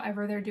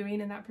whatever they're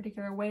doing in that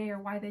particular way, or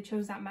why they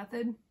chose that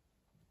method.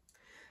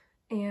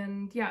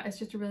 And yeah, it's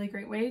just a really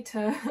great way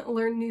to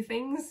learn new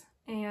things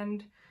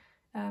and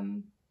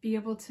be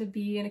able to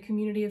be in a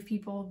community of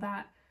people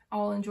that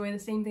all enjoy the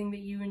same thing that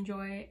you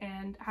enjoy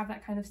and have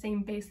that kind of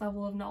same base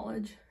level of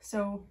knowledge.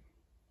 So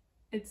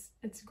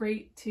it's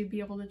great to be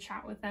able to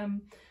chat with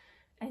them,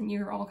 and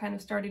you're all kind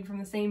of starting from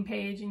the same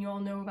page, and you all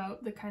know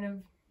about the kind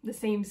of the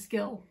same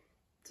skill.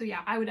 So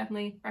yeah, I would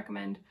definitely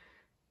recommend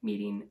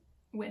meeting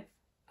with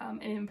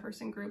an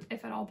in-person group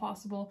if at all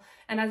possible.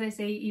 And as I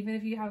say, even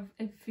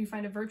if you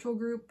find a virtual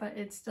group, but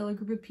it's still a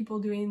group of people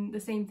doing the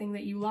same thing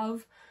that you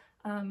love,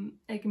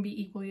 it can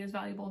be equally as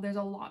valuable. There's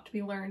a lot to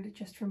be learned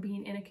just from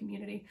being in a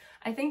community.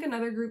 I think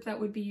another group that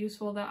would be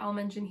useful that I'll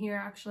mention here,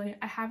 actually,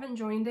 I haven't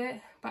joined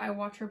it, but I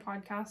watch her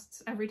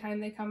podcasts every time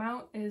they come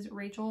out, is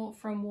Rachel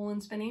from Wool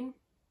and Spinning.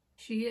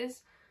 She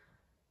is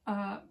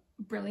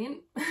brilliant.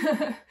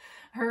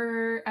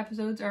 Her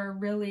episodes are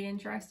really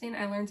interesting.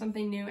 I learn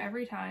something new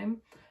every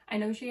time. I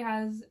know she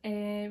has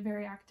a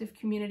very active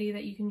community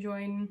that you can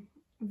join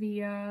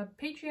via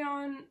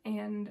Patreon,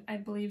 and I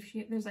believe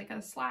there's like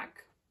a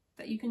Slack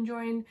that you can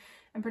join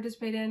and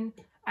participate in.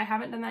 I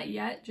haven't done that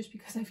yet just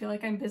because I feel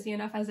like I'm busy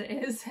enough as it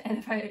is, and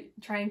if I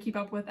try and keep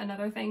up with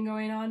another thing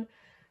going on,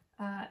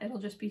 it'll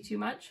just be too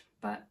much,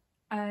 but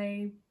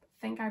I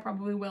think I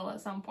probably will at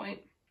some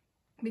point,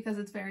 because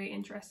it's very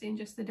interesting,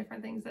 just the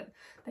different things that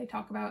they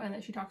talk about and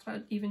that she talks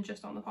about even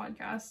just on the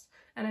podcast.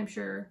 And I'm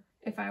sure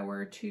if I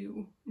were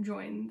to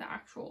join the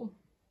actual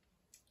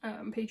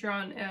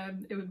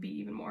Patreon, it would be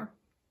even more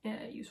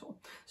useful.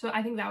 So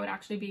I think that would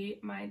actually be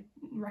my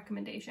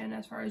recommendation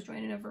as far as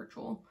joining a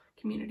virtual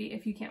community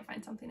if you can't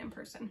find something in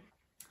person.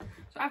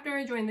 So after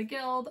I joined the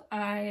guild,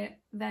 I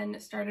then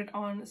started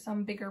on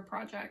some bigger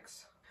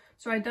projects.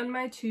 So I'd done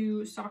my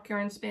 2 stock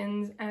yarn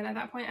spins, and at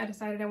that point I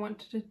decided I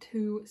wanted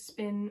to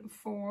spin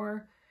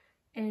for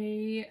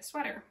a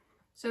sweater.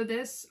 So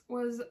this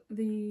was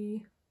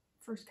the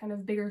first kind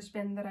of bigger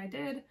spin that I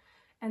did,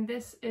 and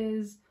this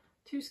is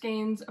 2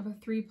 skeins of a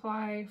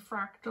 3-ply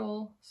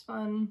fractal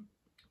spun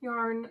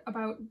yarn,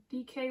 about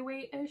DK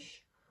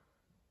weight-ish.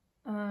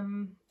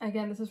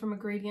 Again, this is from a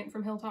gradient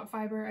from Hilltop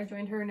Fibre. I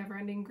joined her Never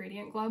Ending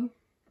Gradient Club.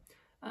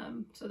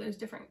 So there's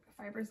different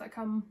fibers that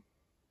come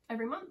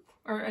every month,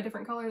 or a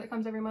different color that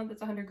comes every month. It's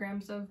 100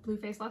 grams of Blue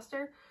Face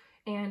Luster,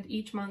 and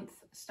each month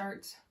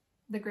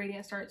the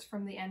gradient starts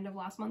from the end of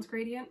last month's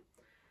gradient.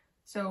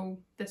 So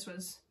this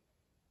was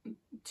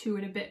 2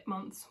 and a bit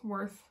months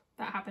worth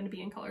that happened to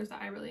be in colors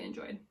that I really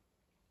enjoyed.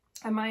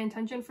 And my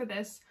intention for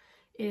this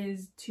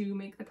is to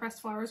make the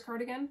Pressed Flowers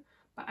cardigan,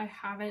 but I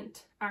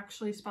haven't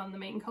actually spun the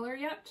main color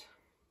yet.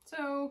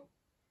 So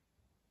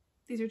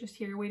these are just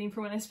here waiting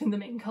for when I spin the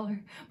main color.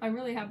 I'm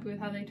really happy with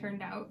how they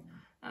turned out.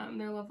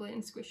 They're lovely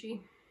and squishy,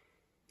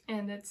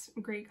 and it's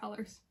great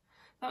colors.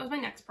 That was my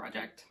next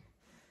project.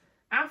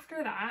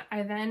 After that,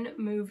 I then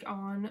moved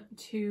on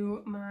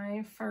to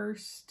my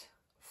first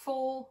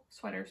full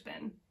sweater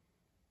spin.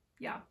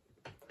 Yeah.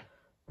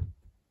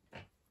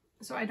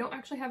 So I don't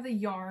actually have the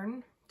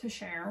yarn to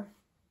share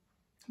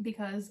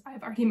because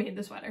I've already made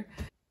the sweater.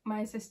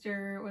 My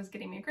sister was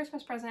getting me a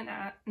Christmas present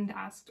and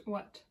asked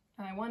what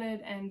I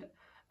wanted, and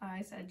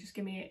I said, just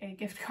give me a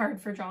gift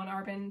card for John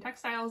Arbin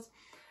Textiles,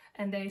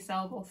 and they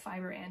sell both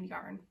fiber and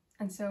yarn.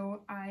 And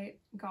so I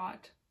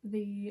got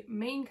the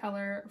main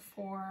color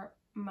for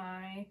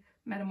my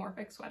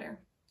Metamorphic sweater.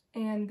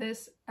 And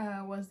this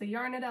was the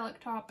Yarnadelic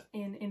top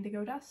in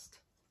Indigo Dust.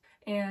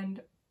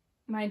 And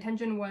my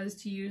intention was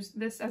to use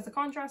this as the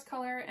contrast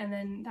color and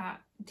then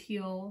that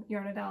teal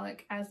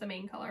Yarnadelic as the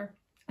main color.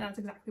 And that's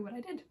exactly what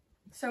I did.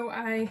 So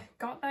I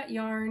got that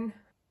yarn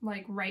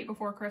like right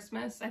before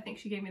Christmas. I think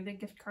she gave me the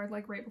gift card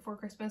like right before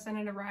Christmas, and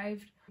it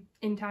arrived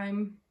in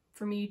time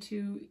for me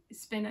to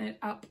spin it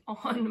up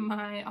on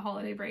my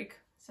holiday break.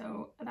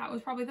 So that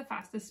was probably the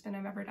fastest spin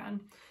I've ever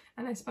done.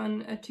 And I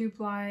spun a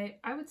 2-ply,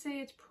 I would say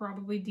it's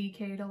probably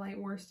DK to light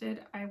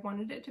worsted. I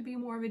wanted it to be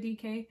more of a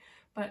DK,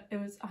 but it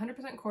was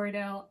 100%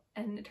 Corriedale,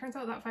 and it turns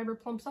out that fiber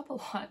plumps up a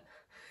lot.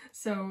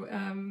 So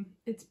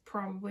it's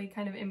probably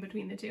kind of in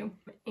between the two.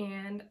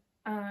 And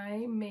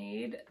I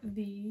made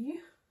the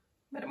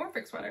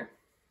Metamorphic sweater.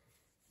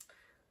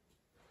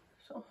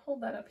 So I'll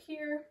hold that up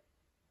here,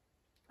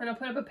 and I'll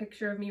put up a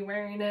picture of me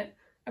wearing it.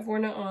 I've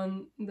worn it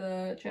on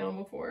the channel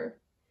before.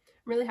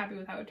 I'm really happy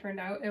with how it turned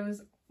out. It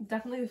was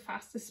definitely the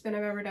fastest spin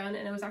I've ever done,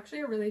 and it was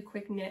actually a really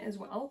quick knit as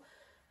well.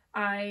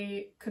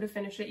 I could have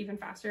finished it even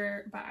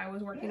faster, but I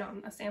was working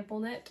on a sample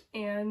knit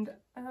and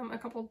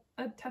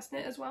a test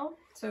knit as well,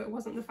 so it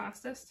wasn't the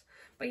fastest.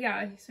 But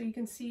yeah, so you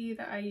can see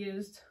that I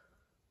used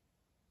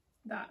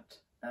that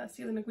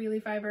Sealy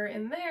McWheely fiber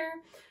in there,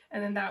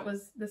 and then that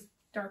was this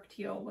dark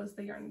teal was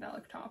the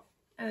Yarnadelic top,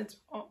 and it's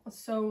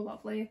so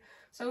lovely,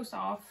 so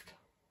soft.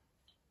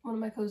 One of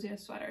my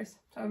coziest sweaters,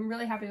 so I'm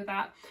really happy with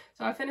that.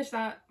 So I finished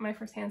that, my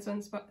first hand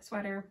spun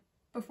sweater,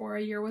 before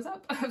a year was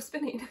up of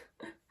spinning.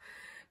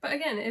 But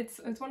again,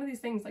 it's one of these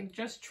things, like,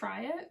 just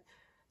try it.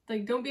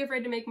 Like, don't be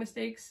afraid to make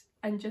mistakes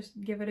and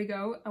just give it a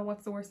go. And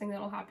what's the worst thing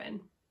that'll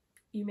happen?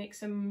 You make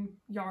some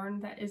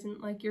yarn that isn't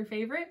like your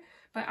favorite,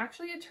 but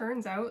actually it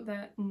turns out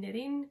that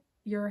knitting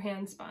your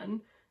hand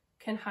spun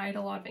can hide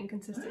a lot of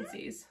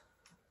inconsistencies.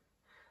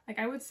 Like,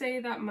 I would say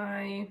that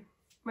my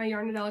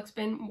Yarnadelic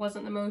spin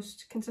wasn't the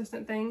most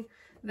consistent thing.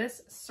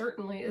 This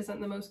certainly isn't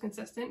the most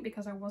consistent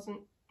because I wasn't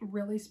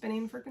really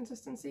spinning for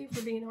consistency,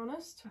 for being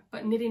honest.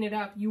 But knitting it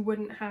up, you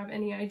wouldn't have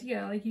any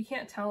idea. Like, you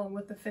can't tell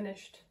with the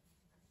finished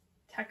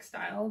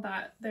textile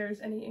that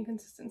there's any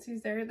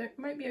inconsistencies there. There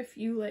might be a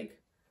few like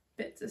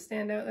bits that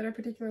stand out that are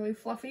particularly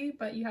fluffy,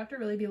 but you have to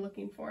really be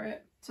looking for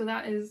it. So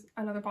that is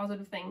another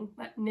positive thing,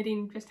 that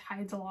knitting just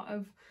hides a lot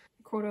of,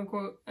 quote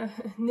unquote,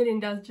 knitting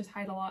does just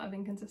hide a lot of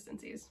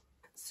inconsistencies.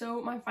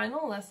 So my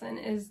final lesson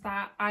is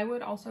that I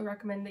would also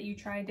recommend that you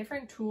try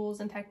different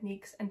tools and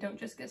techniques and don't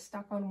just get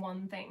stuck on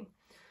one thing.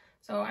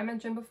 So I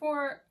mentioned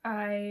before,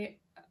 I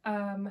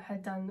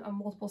had done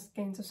multiple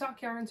skeins of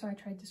sock yarn, so I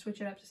tried to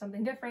switch it up to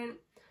something different.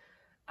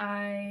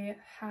 I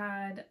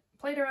had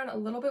played around a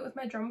little bit with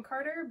my drum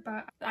carder,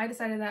 but I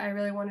decided that I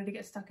really wanted to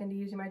get stuck into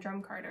using my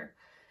drum carder.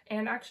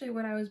 And actually,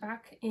 when I was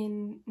back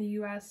in the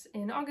US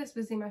in August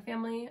visiting my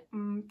family,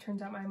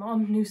 turns out my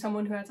mom knew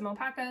someone who had some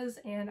alpacas,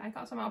 and I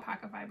got some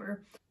alpaca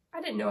fiber.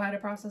 I didn't know how to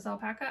process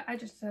alpaca. I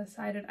just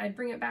decided I'd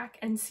bring it back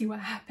and see what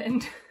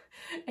happened.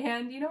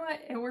 And you know what?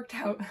 It worked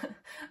out.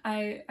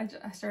 I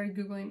started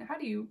Googling, how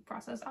do you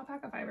process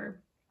alpaca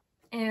fiber?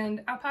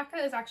 And alpaca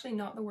is actually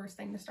not the worst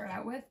thing to start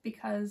out with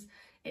because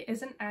it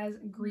isn't as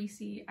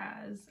greasy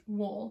as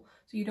wool.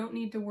 So you don't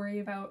need to worry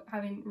about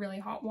having really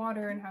hot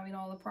water and having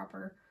all the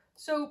proper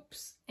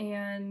soaps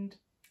and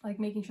like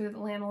making sure that the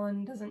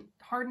lanolin doesn't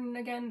harden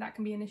again. That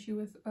can be an issue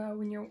with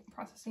when you're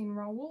processing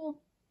raw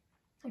wool.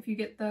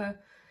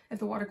 If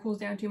the water cools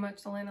down too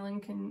much, the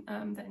lanolin can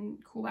then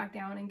cool back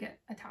down and get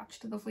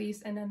attached to the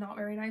fleece in a not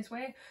very nice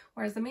way.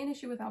 Whereas the main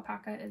issue with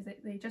alpaca is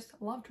that they just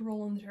love to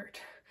roll in the dirt.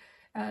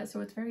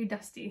 So it's very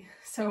dusty.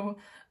 So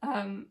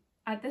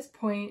at this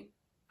point,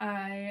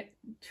 I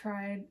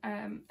tried,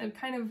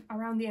 kind of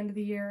around the end of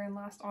the year and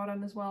last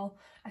autumn as well,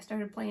 I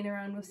started playing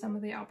around with some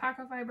of the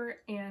alpaca fiber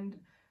and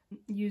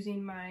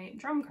using my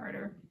drum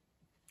carder.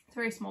 It's a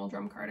very small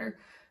drum carder.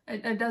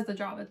 It does the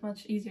job. It's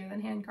much easier than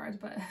hand cards,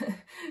 but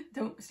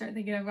don't start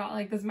thinking I've got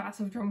like this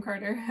massive drum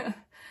carder.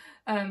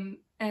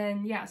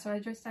 And yeah, so I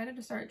just decided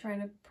to start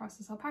trying to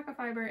process alpaca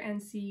fiber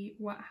and see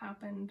what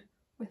happened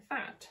with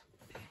that.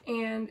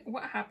 And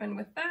what happened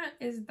with that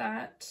is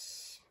that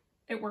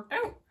it worked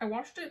out. I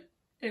washed it.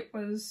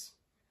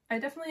 I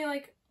definitely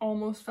like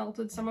almost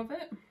felted some of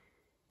it,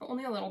 but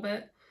only a little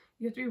bit.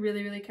 You have to be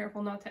really, really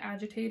careful not to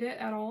agitate it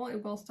at all.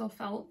 It will still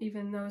felt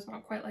even though it's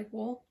not quite like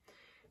wool.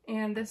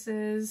 And this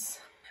is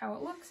how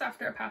it looks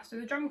after it passed through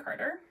the drum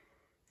carder.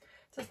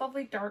 It's this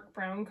lovely dark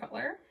brown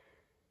color.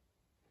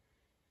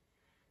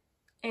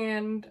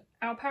 And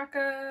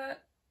alpaca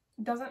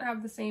doesn't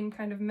have the same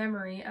kind of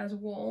memory as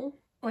wool.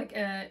 Like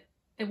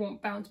it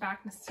won't bounce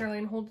back necessarily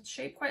and hold its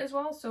shape quite as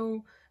well.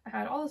 So I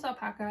had all this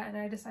alpaca and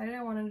I decided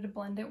I wanted to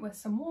blend it with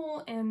some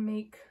wool and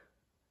make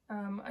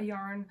a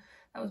yarn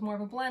that was more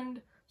of a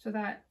blend so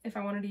that if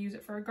I wanted to use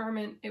it for a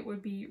garment, it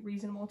would be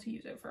reasonable to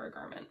use it for a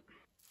garment.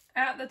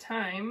 At the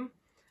time,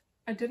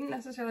 I didn't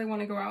necessarily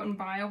want to go out and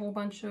buy a whole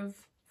bunch of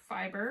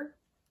fiber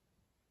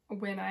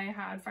when I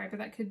had fiber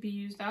that could be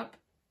used up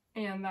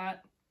and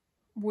that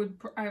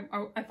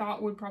I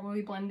thought would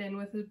probably blend in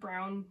with the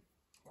brown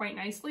quite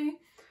nicely.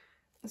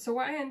 So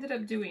what I ended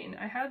up doing,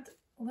 I had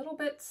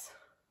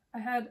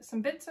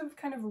some bits of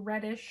kind of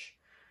reddish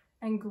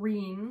and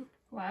green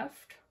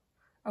left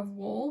of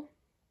wool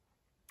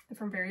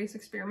from various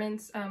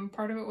experiments.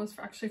 Part of it was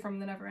actually from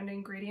the Never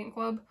Ending Gradient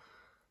Club.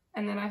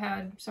 And then I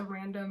had some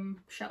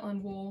random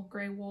Shetland wool,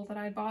 gray wool that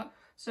I had bought.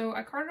 So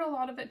I carded a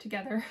lot of it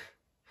together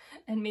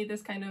and made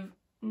this kind of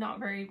not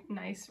very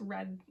nice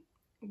red,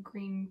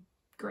 green,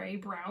 gray,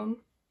 brown.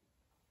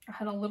 I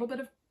had a little bit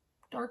of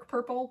dark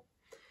purple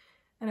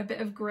and a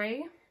bit of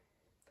gray.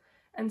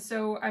 And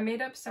so I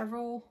made up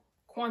several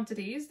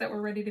quantities that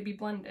were ready to be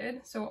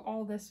blended. So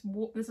all this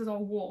wool, this is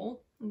all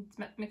wool, it's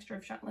a mixture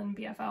of Shetland,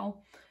 BFL,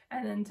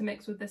 and then to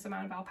mix with this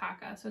amount of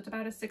alpaca. So it's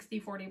about a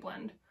 60-40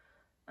 blend.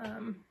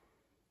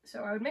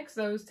 So I would mix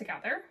those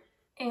together,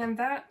 and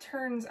that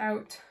turns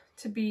out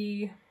to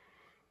be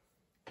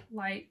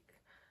like,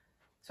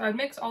 so I'd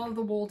mix all of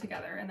the wool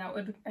together and that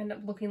would end up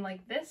looking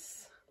like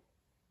this.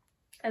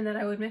 And then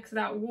I would mix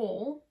that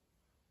wool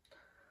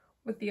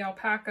with the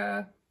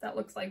alpaca that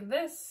looks like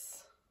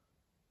this.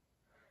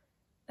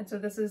 And so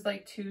this is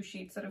like 2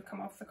 sheets that have come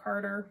off the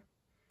carder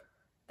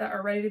that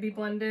are ready to be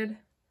blended.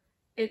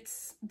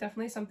 It's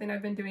definitely something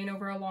I've been doing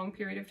over a long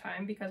period of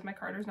time because my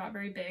carder is not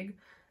very big.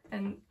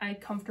 And I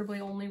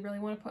comfortably only really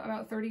want to put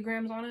about 30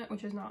 grams on it,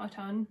 which is not a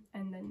ton,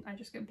 and then I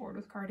just get bored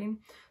with carding.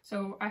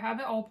 So I have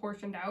it all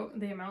portioned out,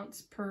 the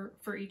amounts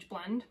for each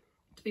blend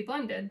to be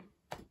blended.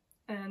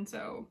 And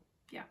so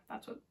yeah,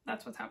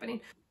 that's what's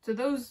happening. So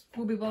those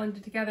will be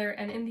blended together,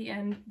 and in the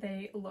end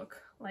they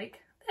look like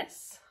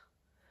this.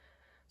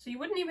 So you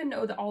wouldn't even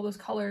know that all those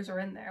colors are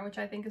in there, which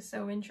I think is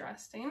so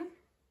interesting.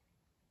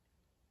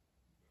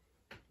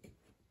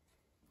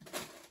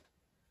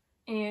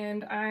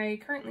 And I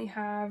currently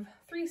have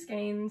 3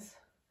 skeins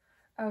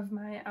of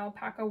my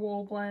alpaca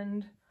wool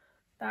blend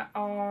that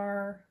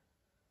are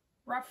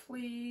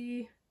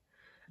roughly,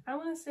 I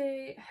want to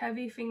say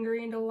heavy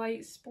fingering to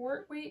light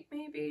sport weight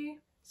maybe.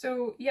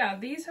 So yeah,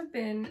 these have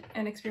been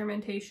an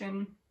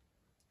experimentation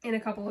in a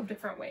couple of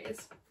different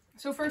ways.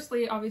 So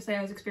firstly, obviously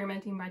I was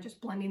experimenting by just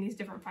blending these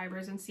different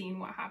fibers and seeing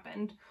what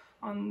happened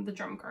on the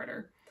drum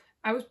carder.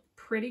 I was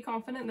pretty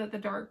confident that the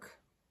dark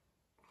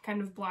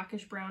kind of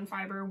blackish brown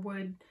fiber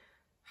would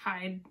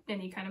hide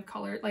any kind of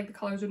color, like the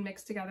colors would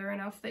mix together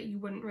enough that you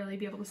wouldn't really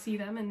be able to see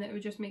them, and it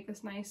would just make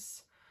this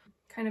nice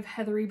kind of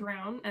heathery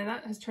brown, and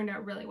that has turned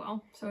out really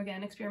well. So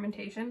again,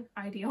 experimentation,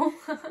 ideal.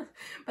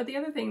 But the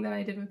other thing that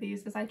I did with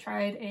these is I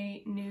tried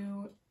a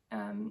new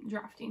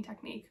drafting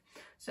technique.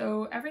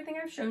 So everything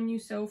I've shown you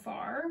so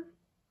far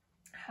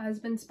has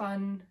been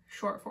spun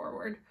short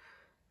forward.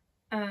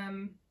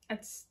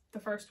 It's the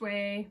first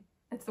way,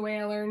 it's the way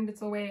I learned,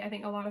 it's the way I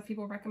think a lot of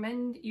people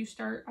recommend you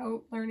start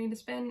out learning to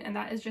spin, and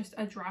that is just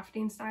a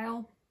drafting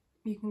style.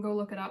 You can go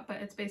look it up,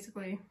 but it's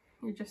basically,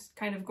 you're just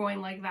kind of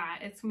going like that.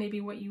 It's maybe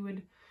what you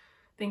would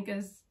think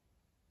is,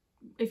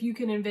 if you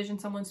can envision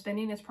someone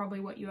spinning, it's probably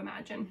what you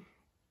imagine.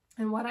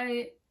 And what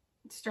I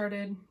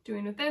started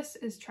doing with this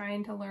is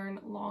trying to learn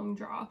long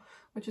draw,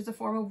 which is a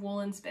form of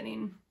woolen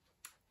spinning.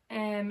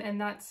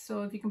 And that's,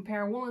 so if you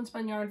compare woolen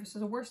spun yarn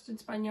versus a worsted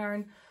spun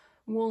yarn,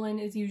 woolen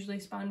is usually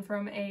spun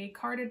from a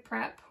carded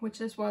prep, which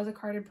this was a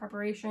carded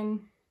preparation.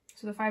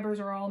 So the fibers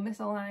are all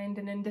misaligned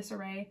and in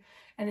disarray,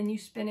 and then you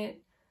spin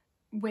it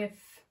with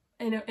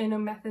in a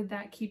method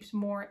that keeps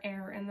more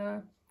air in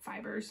the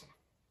fibers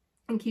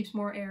and keeps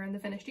more air in the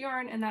finished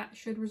yarn, and that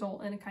should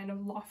result in a kind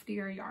of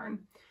loftier yarn.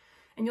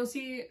 And you'll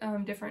see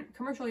different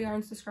commercial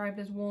yarns described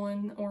as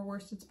woolen or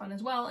worsted spun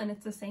as well, and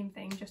it's the same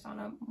thing, just on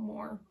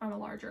a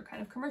larger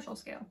kind of commercial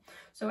scale.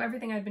 So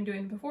everything I'd been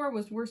doing before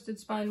was worsted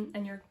spun,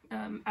 and you're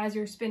as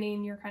you're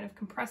spinning, you're kind of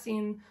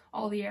compressing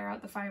all the air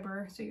out the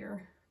fiber, so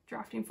you're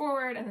drafting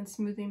forward and then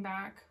smoothing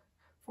back,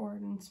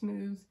 forward and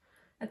smooth,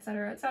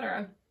 etc.,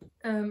 etc.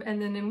 And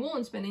then in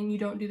woolen spinning, you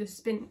don't do the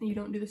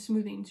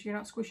smoothing, so you're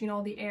not squishing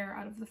all the air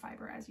out of the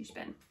fiber as you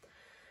spin.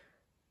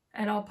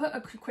 And I'll put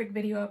a quick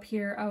video up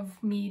here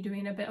of me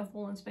doing a bit of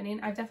woolen spinning.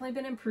 I've definitely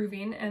been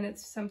improving, and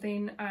it's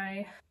something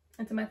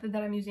it's a method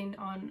that I'm using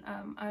on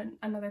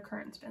another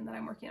current spin that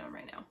I'm working on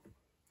right now.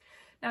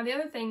 Now the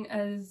other thing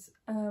is,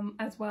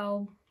 as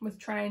well, with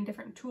trying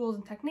different tools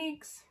and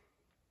techniques,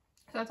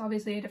 so that's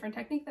obviously a different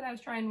technique that I was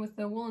trying with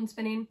the woolen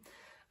spinning,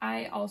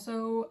 I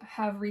also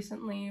have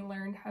recently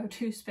learned how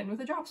to spin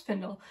with a drop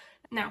spindle.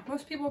 Now,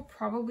 most people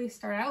probably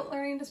start out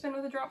learning to spin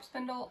with a drop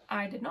spindle.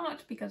 I did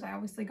not, because I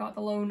obviously got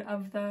the loan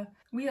of the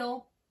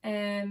wheel,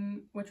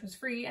 which was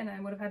free, and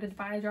I would have had to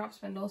buy a drop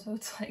spindle, so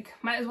it's like,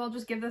 might as well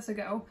just give this a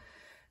go.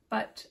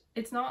 But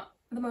it's not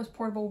the most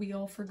portable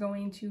wheel for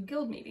going to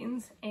guild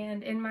meetings,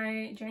 and in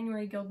my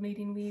January guild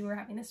meeting we were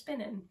having a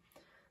spin-in.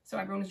 So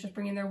everyone was just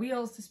bringing their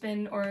wheels to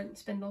spin, or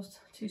spindles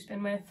to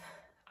spin with.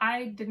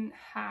 I didn't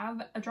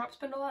have a drop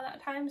spindle at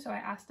that time, so I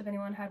asked if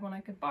anyone had one I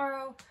could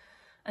borrow.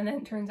 And then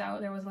it turns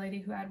out there was a lady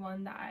who had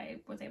one that I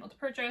was able to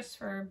purchase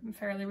for a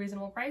fairly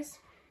reasonable price.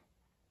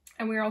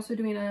 And we were also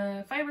doing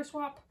a fiber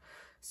swap,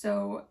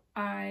 so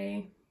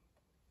I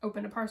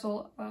opened a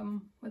parcel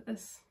with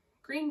this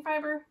green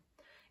fiber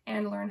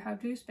and learned how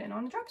to spin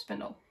on a drop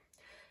spindle.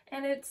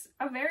 And it's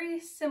a very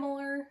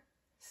similar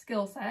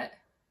skill set,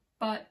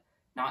 but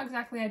not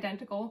exactly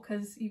identical,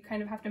 because you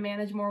kind of have to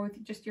manage more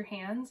with just your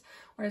hands,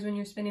 whereas when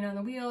you're spinning on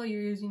the wheel, you're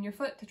using your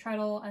foot to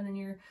treadle, and then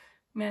you're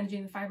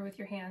managing the fiber with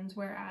your hands,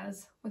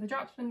 whereas with a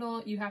drop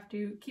spindle you have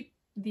to keep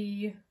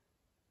the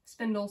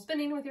spindle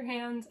spinning with your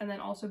hands and then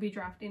also be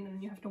drafting, and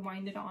then you have to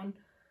wind it on.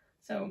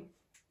 So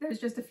there's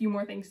just a few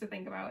more things to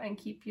think about and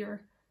keep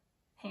your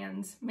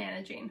hands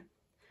managing.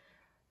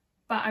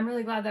 But I'm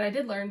really glad that I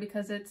did learn,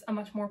 because it's a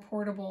much more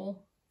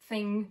portable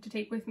thing to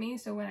take with me.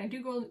 So when I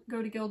do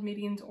go to guild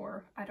meetings,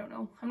 or I don't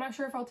know, I'm not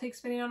sure if I'll take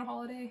spinning on a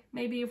holiday.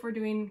 Maybe if we're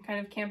doing kind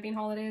of camping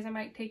holidays, I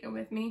might take it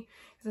with me,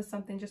 because it's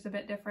something just a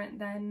bit different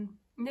than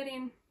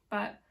knitting,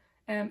 but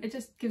it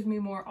just gives me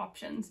more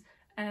options.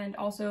 And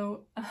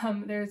also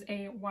there's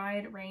a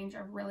wide range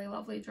of really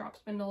lovely drop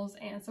spindles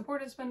and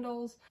supported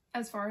spindles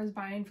as far as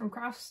buying from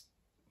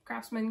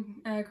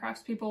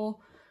craftspeople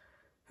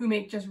who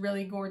make just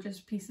really gorgeous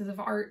pieces of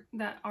art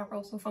that are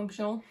also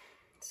functional.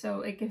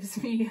 So it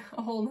gives me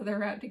a whole nother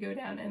route to go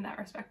down in that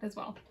respect as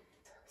well.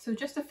 So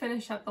just to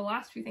finish up the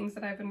last few things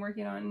that I've been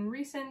working on in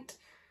recent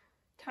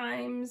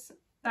times,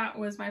 that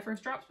was my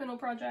first drop spindle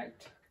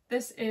project.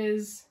 This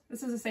is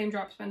the same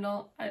drop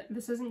spindle.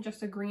 This isn't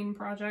just a green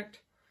project.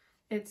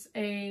 It's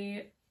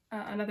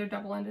another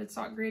double-ended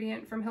sock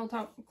gradient from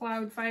Hilltop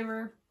Cloud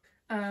Fibre.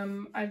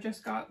 I've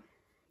just got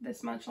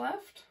this much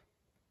left.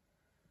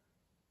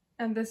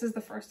 And this is the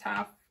first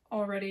half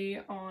already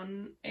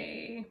on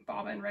a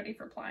bobbin ready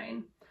for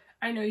plying.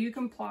 I know you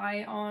can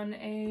ply on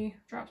a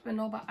drop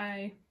spindle, but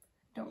I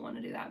don't want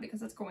to do that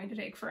because it's going to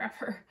take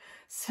forever.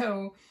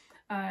 So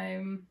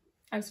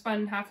I've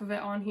spun half of it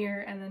on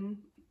here and then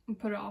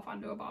put it off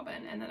onto a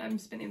bobbin, and then I'm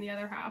spinning the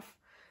other half,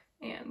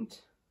 and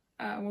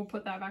we'll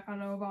put that back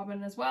onto a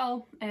bobbin as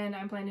well. And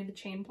I'm planning to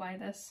chain ply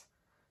this,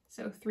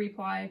 so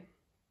 3-ply,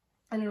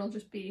 and it'll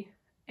just be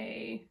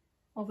a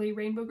lovely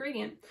rainbow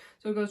gradient.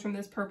 So it goes from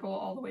this purple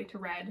all the way to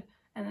red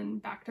and then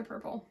back to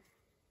purple.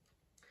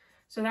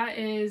 So that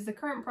is the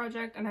current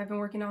project, and I've been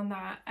working on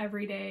that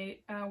every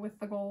day with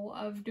the goal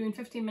of doing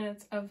 15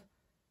 minutes of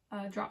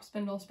drop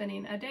spindle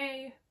spinning a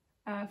day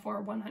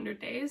for 100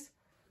 days.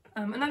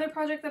 Another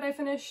project that I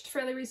finished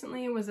fairly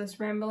recently was this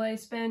Rambouillet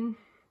spin.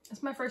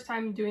 It's my first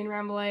time doing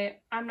Rambouillet.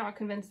 I'm not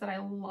convinced that I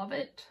love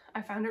it.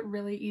 I found it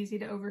really easy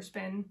to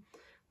overspin,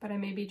 but I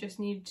maybe just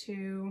need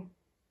to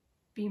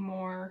be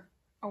more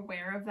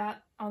aware of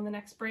that on the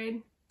next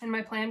braid. And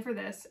my plan for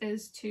this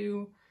is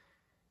to,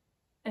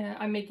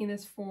 I'm making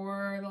this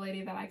for the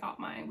lady that I got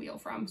my wheel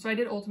from. So I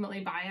did ultimately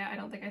buy it. I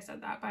don't think I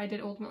said that, but I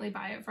did ultimately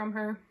buy it from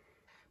her.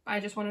 But I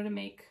just wanted to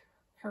make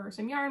her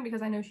some yarn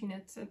because I know she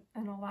knits it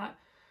and all that,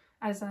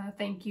 as a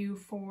thank you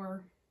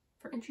for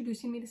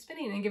introducing me to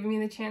spinning and giving me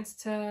the chance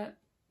to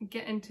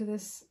get into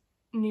this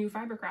new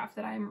fiber craft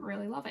that I'm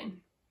really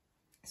loving.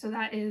 So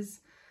that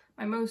is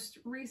my most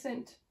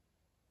recent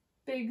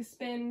big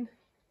spin,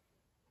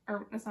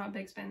 or it's not a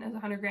big spin, it's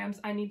 100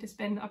 grams. I need to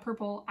spin a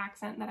purple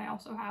accent that I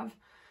also have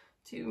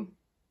to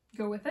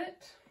go with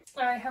it.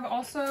 I have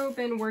also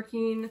been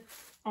working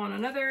on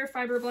another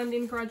fiber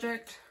blending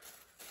project,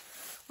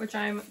 which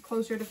I'm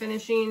closer to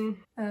finishing.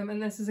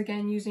 And this is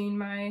again using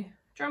my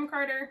drum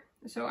carder.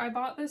 So I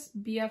bought this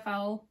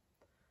BFL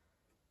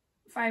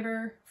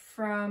fiber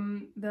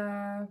from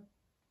the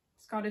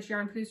Scottish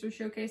Yarn Producers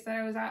Showcase that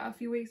I was at a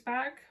few weeks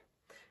back.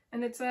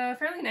 And it's a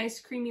fairly nice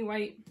creamy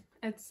white.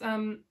 It's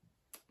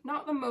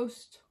not the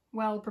most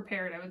well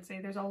prepared, I would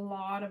say. There's a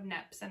lot of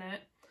neps in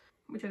it,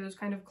 which are those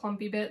kind of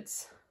clumpy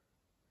bits.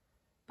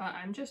 But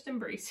I'm just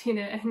embracing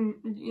it and,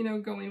 you know,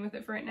 going with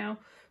it for right now.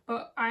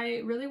 But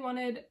I really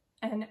wanted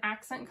an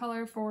accent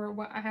color for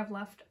what I have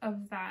left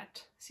of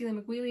that Sealy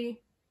McWheely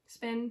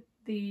spin,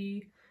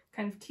 the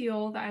kind of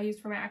teal that I used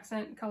for my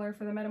accent color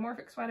for the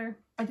Metamorphic sweater.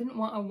 I didn't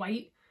want a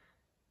white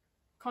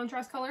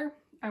contrast color.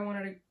 I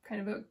wanted a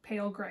kind of a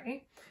pale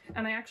gray.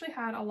 And I actually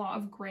had a lot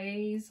of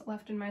grays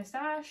left in my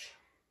stash,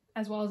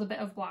 as well as a bit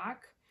of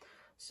black.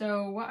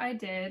 So what I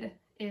did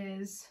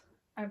is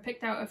I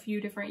picked out a few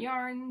different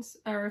yarns,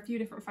 or a few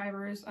different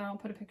fibers, and I'll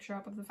put a picture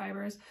up of the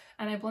fibers,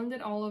 and I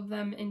blended all of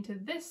them into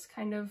this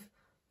kind of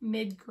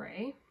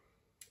mid-gray.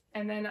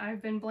 And then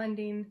I've been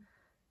blending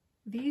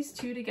these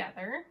two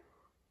together.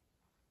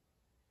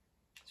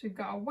 So we've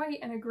got a white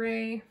and a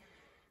gray,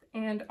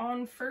 and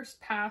on first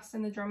pass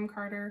in the drum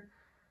carder,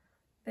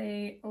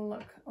 they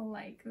look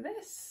like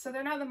this. So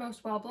they're not the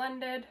most well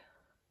blended.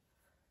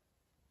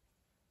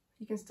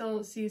 You can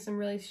still see some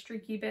really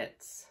streaky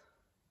bits.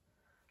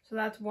 So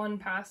that's one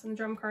pass in the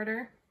drum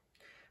carder.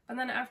 And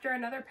then after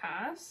another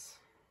pass,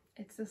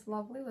 it's this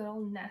lovely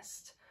little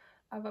nest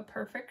of a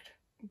perfect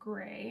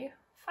gray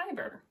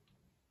fiber.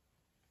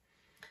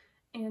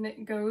 And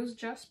it goes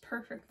just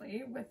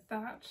perfectly with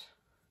that.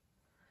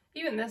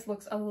 Even this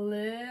looks a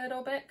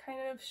little bit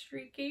kind of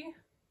streaky,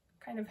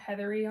 kind of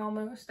heathery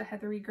almost, a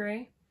heathery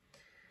gray.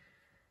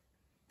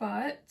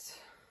 But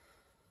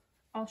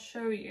I'll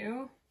show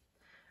you.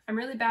 I'm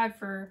really bad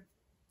for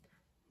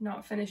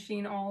not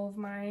finishing all of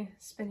my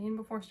spinning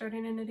before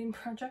starting a knitting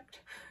project,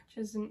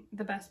 which isn't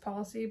the best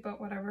policy, but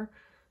whatever.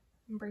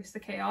 Embrace the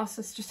chaos,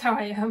 that's just how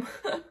I am.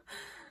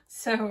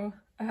 So,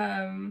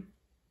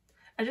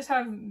 I just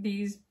have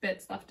these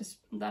bits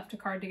left to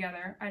card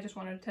together. I just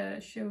wanted to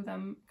show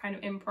them kind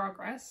of in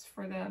progress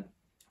for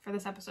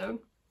this episode.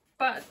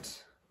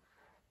 But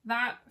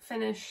that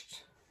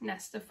finished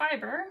nest of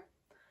fiber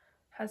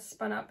has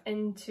spun up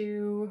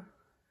into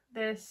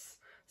this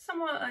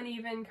somewhat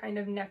uneven kind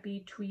of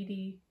neppy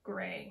tweedy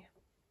gray.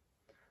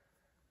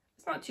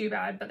 It's not too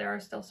bad, but there are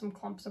still some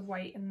clumps of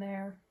white in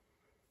there.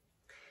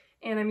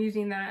 And I'm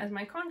using that as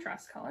my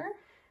contrast color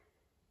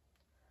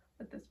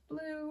with this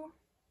blue.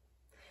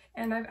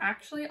 And I've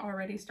actually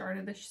already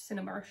started the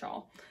Cinnabar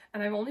shawl,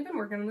 and I've only been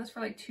working on this for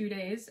like 2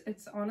 days.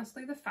 It's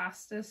honestly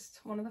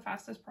one of the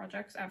fastest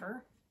projects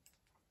ever.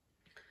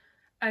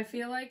 I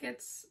feel like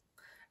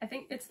I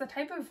think it's the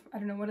type of, I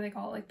don't know, what do they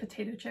call it, like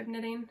potato chip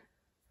knitting?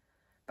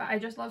 But I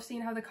just love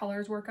seeing how the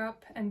colors work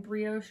up, and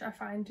brioche I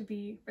find to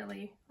be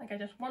really, like, I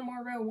just one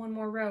more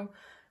row.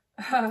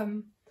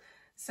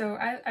 So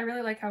I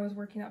really like how it's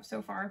working up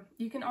so far.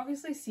 You can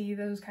obviously see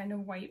those kind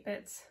of white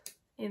bits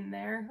in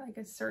there. Like,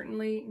 it's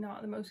certainly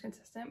not the most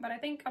consistent, but I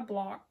think a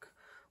block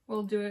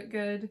will do it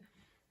good,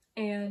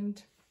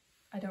 and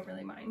I don't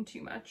really mind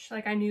too much.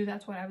 Like, I knew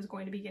that's what I was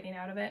going to be getting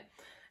out of it,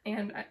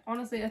 and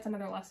honestly, that's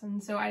another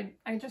lesson. So I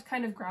just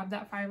kind of grabbed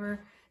that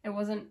fiber. It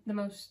wasn't the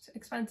most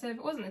expensive,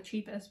 it wasn't the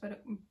cheapest, but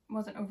it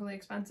wasn't overly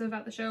expensive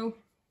at the show.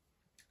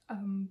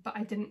 But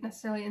I didn't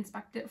necessarily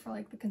inspect it for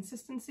like the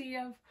consistency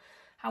of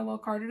how well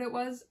carded it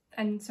was,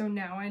 and so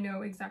now I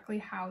know exactly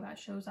how that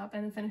shows up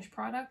in the finished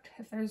product.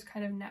 If there's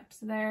kind of neps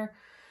there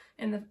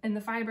in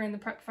the fiber, in the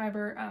prepped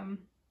fiber,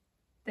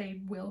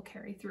 they will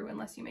carry through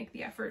unless you make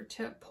the effort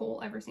to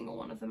pull every single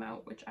one of them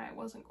out, which I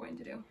wasn't going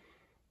to do.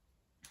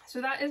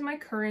 So that is my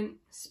current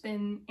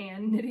spin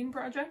and knitting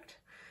project.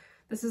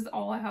 This is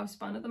all I have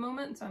spun at the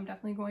moment, so I'm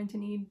definitely going to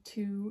need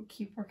to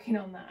keep working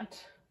on that.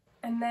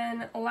 And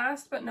then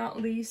last but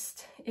not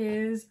least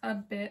is a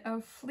bit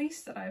of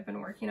fleece that I've been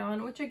working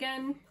on, which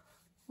again,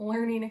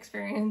 learning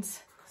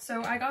experience.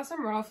 So I got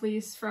some raw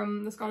fleece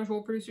from the Scottish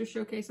Wool Producers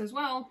Showcase as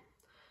well.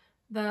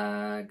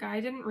 The guy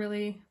didn't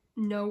really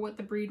know what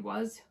the breed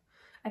was.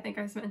 I think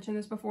I mentioned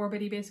this before,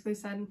 but he basically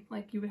said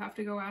like you would have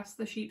to go ask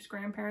the sheep's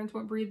grandparents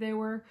what breed they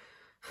were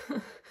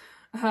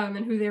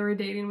and who they were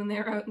dating when they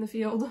were out in the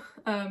field.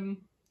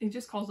 He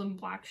just calls them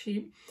black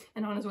sheep,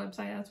 and on his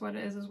website that's what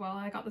it is as well.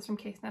 I got this from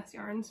Case Nest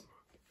Yarns.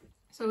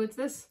 So it's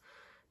this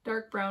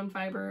dark brown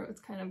fiber. It's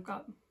kind of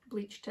got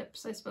bleach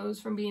tips, I suppose,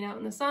 from being out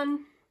in the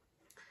sun.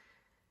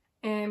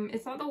 And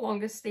it's not the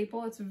longest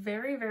staple. It's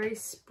very, very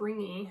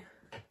springy.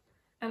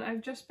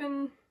 And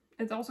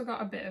it's also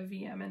got a bit of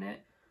VM in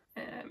it.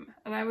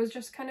 And I was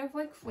just kind of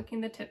like flicking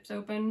the tips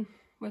open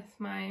with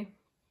my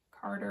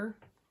carder.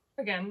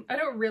 Again, I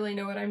don't really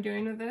know what I'm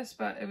doing with this,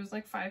 but it was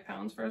like 5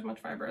 pounds for as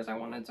much fiber as I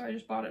wanted, so I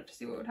just bought it to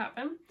see what would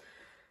happen.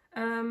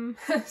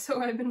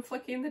 So I've been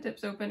flicking the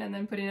tips open and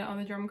then putting it on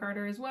the drum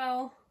carder as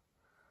well.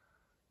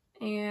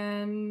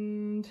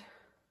 And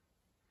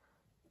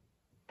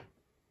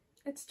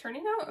it's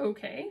turning out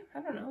okay.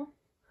 I don't know.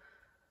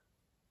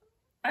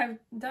 I've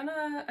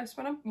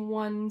spun up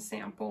one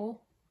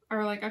sample,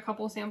 or like a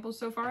couple samples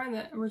so far, and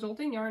the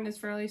resulting yarn is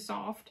fairly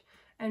soft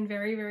and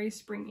very, very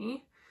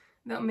springy.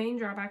 The main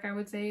drawback I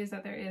would say is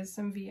that there is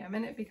some VM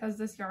in it, because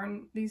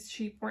these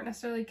sheep weren't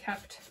necessarily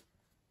kept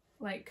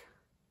like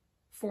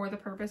for the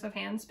purpose of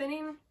hand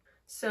spinning.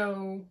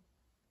 So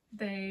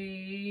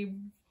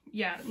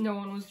no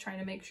one was trying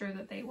to make sure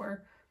that they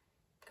were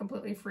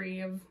completely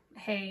free of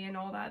hay and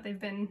all that. They've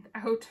been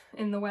out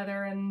in the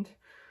weather and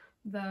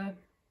the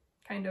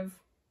kind of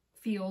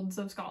fields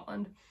of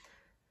Scotland.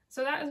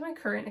 So that is my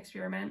current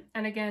experiment.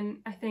 And again,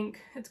 I think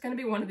it's going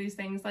to be one of these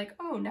things like,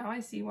 oh, now I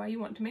see why you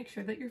want to make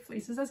sure that your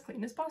fleece is as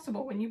clean as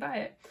possible when you buy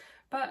it.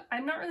 But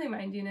I'm not really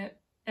minding it,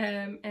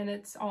 and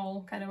it's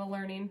all kind of a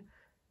learning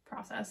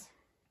process.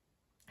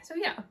 So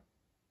yeah,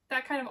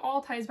 that kind of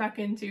all ties back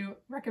into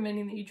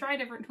recommending that you try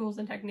different tools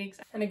and techniques.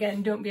 And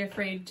again, don't be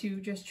afraid to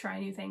just try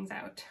new things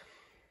out.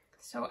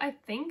 So I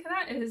think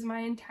that is my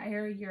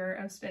entire year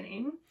of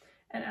spinning.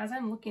 And as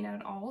I'm looking at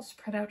it all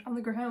spread out on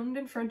the ground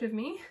in front of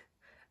me,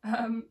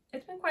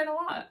 it's been quite a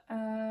lot.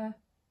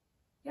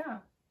 Yeah,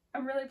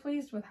 I'm really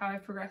pleased with how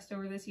I've progressed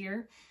over this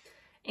year.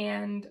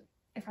 And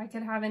if I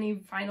could have any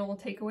final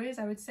takeaways,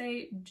 I would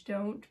say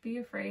don't be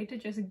afraid to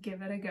just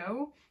give it a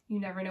go. You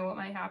never know what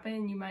might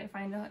happen. You might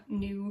find a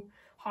new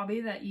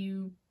hobby that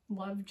you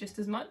love just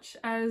as much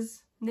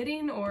as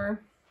knitting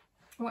or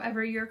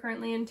whatever you're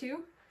currently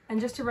into. And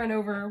just to run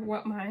over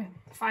what my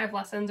 5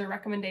 lessons or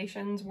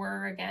recommendations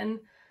were again,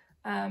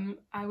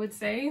 I would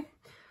say,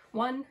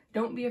 1,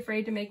 don't be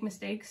afraid to make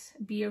mistakes.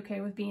 Be okay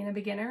with being a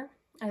beginner.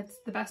 It's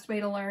the best way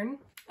to learn.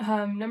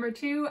 Number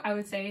 2, I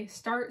would say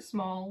start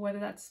small, whether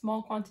that's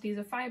small quantities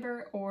of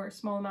fiber or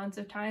small amounts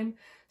of time.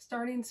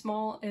 Starting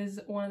small is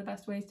one of the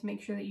best ways to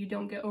make sure that you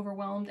don't get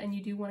overwhelmed and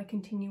you do want to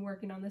continue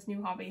working on this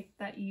new hobby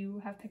that you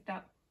have picked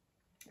up.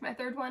 My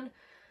 3rd one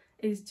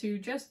is to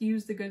just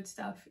use the good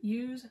stuff.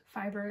 Use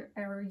fiber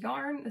or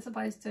yarn. This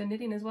applies to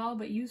knitting as well,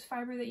 but use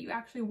fiber that you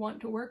actually want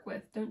to work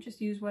with. Don't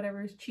just use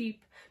whatever is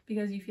cheap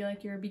because you feel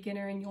like you're a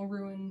beginner and you'll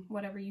ruin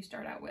whatever you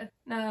start out with.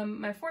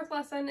 My 4th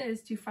lesson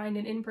is to find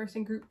an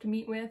in-person group to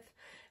meet with.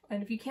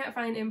 And if you can't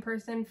find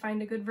in-person,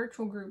 find a good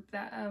virtual group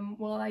that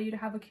will allow you to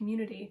have a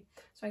community.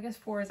 So I guess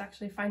 4 is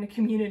actually find a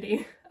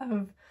community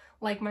of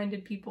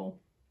like-minded people.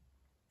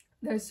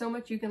 There's so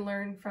much you can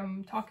learn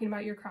from talking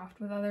about your craft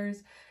with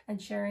others and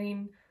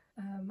sharing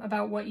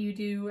about what you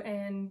do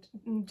and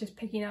just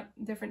picking up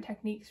different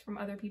techniques from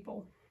other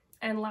people.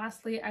 And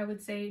lastly, I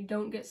would say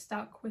don't get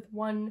stuck with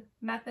one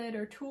method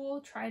or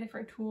tool. Try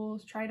different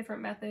tools, try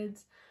different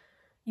methods.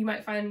 You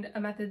might find a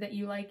method that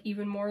you like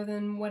even more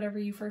than whatever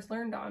you first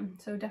learned on.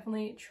 So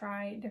definitely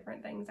try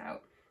different things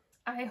out.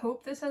 I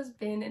hope this has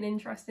been an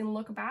interesting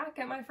look back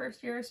at my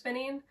first year of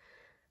spinning.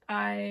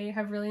 I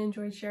have really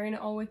enjoyed sharing it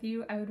all with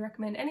you. I would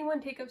recommend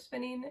anyone take up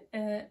spinning.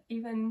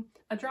 Even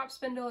a drop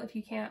spindle, if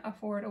you can't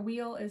afford a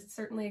wheel, is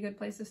certainly a good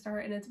place to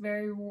start, and it's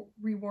very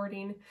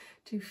rewarding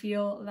to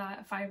feel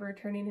that fiber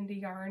turning into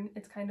yarn.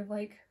 It's kind of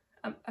like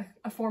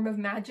a form of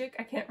magic.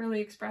 I can't really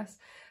express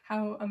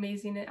how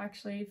amazing it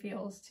actually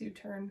feels to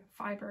turn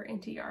fiber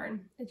into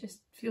yarn. It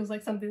just feels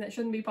like something that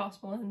shouldn't be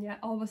possible, and yet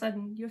all of a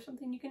sudden you have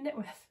something you can knit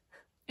with.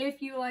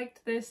 If you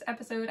liked this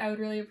episode, I would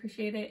really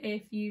appreciate it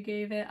if you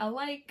gave it a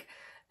like.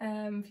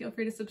 Feel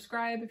free to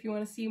subscribe if you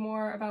want to see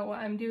more about what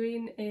I'm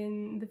doing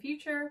in the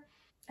future.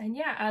 And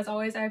yeah, as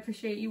always, I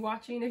appreciate you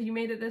watching. If you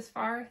made it this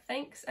far,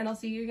 thanks, and I'll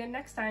see you again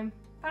next time.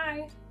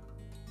 Bye!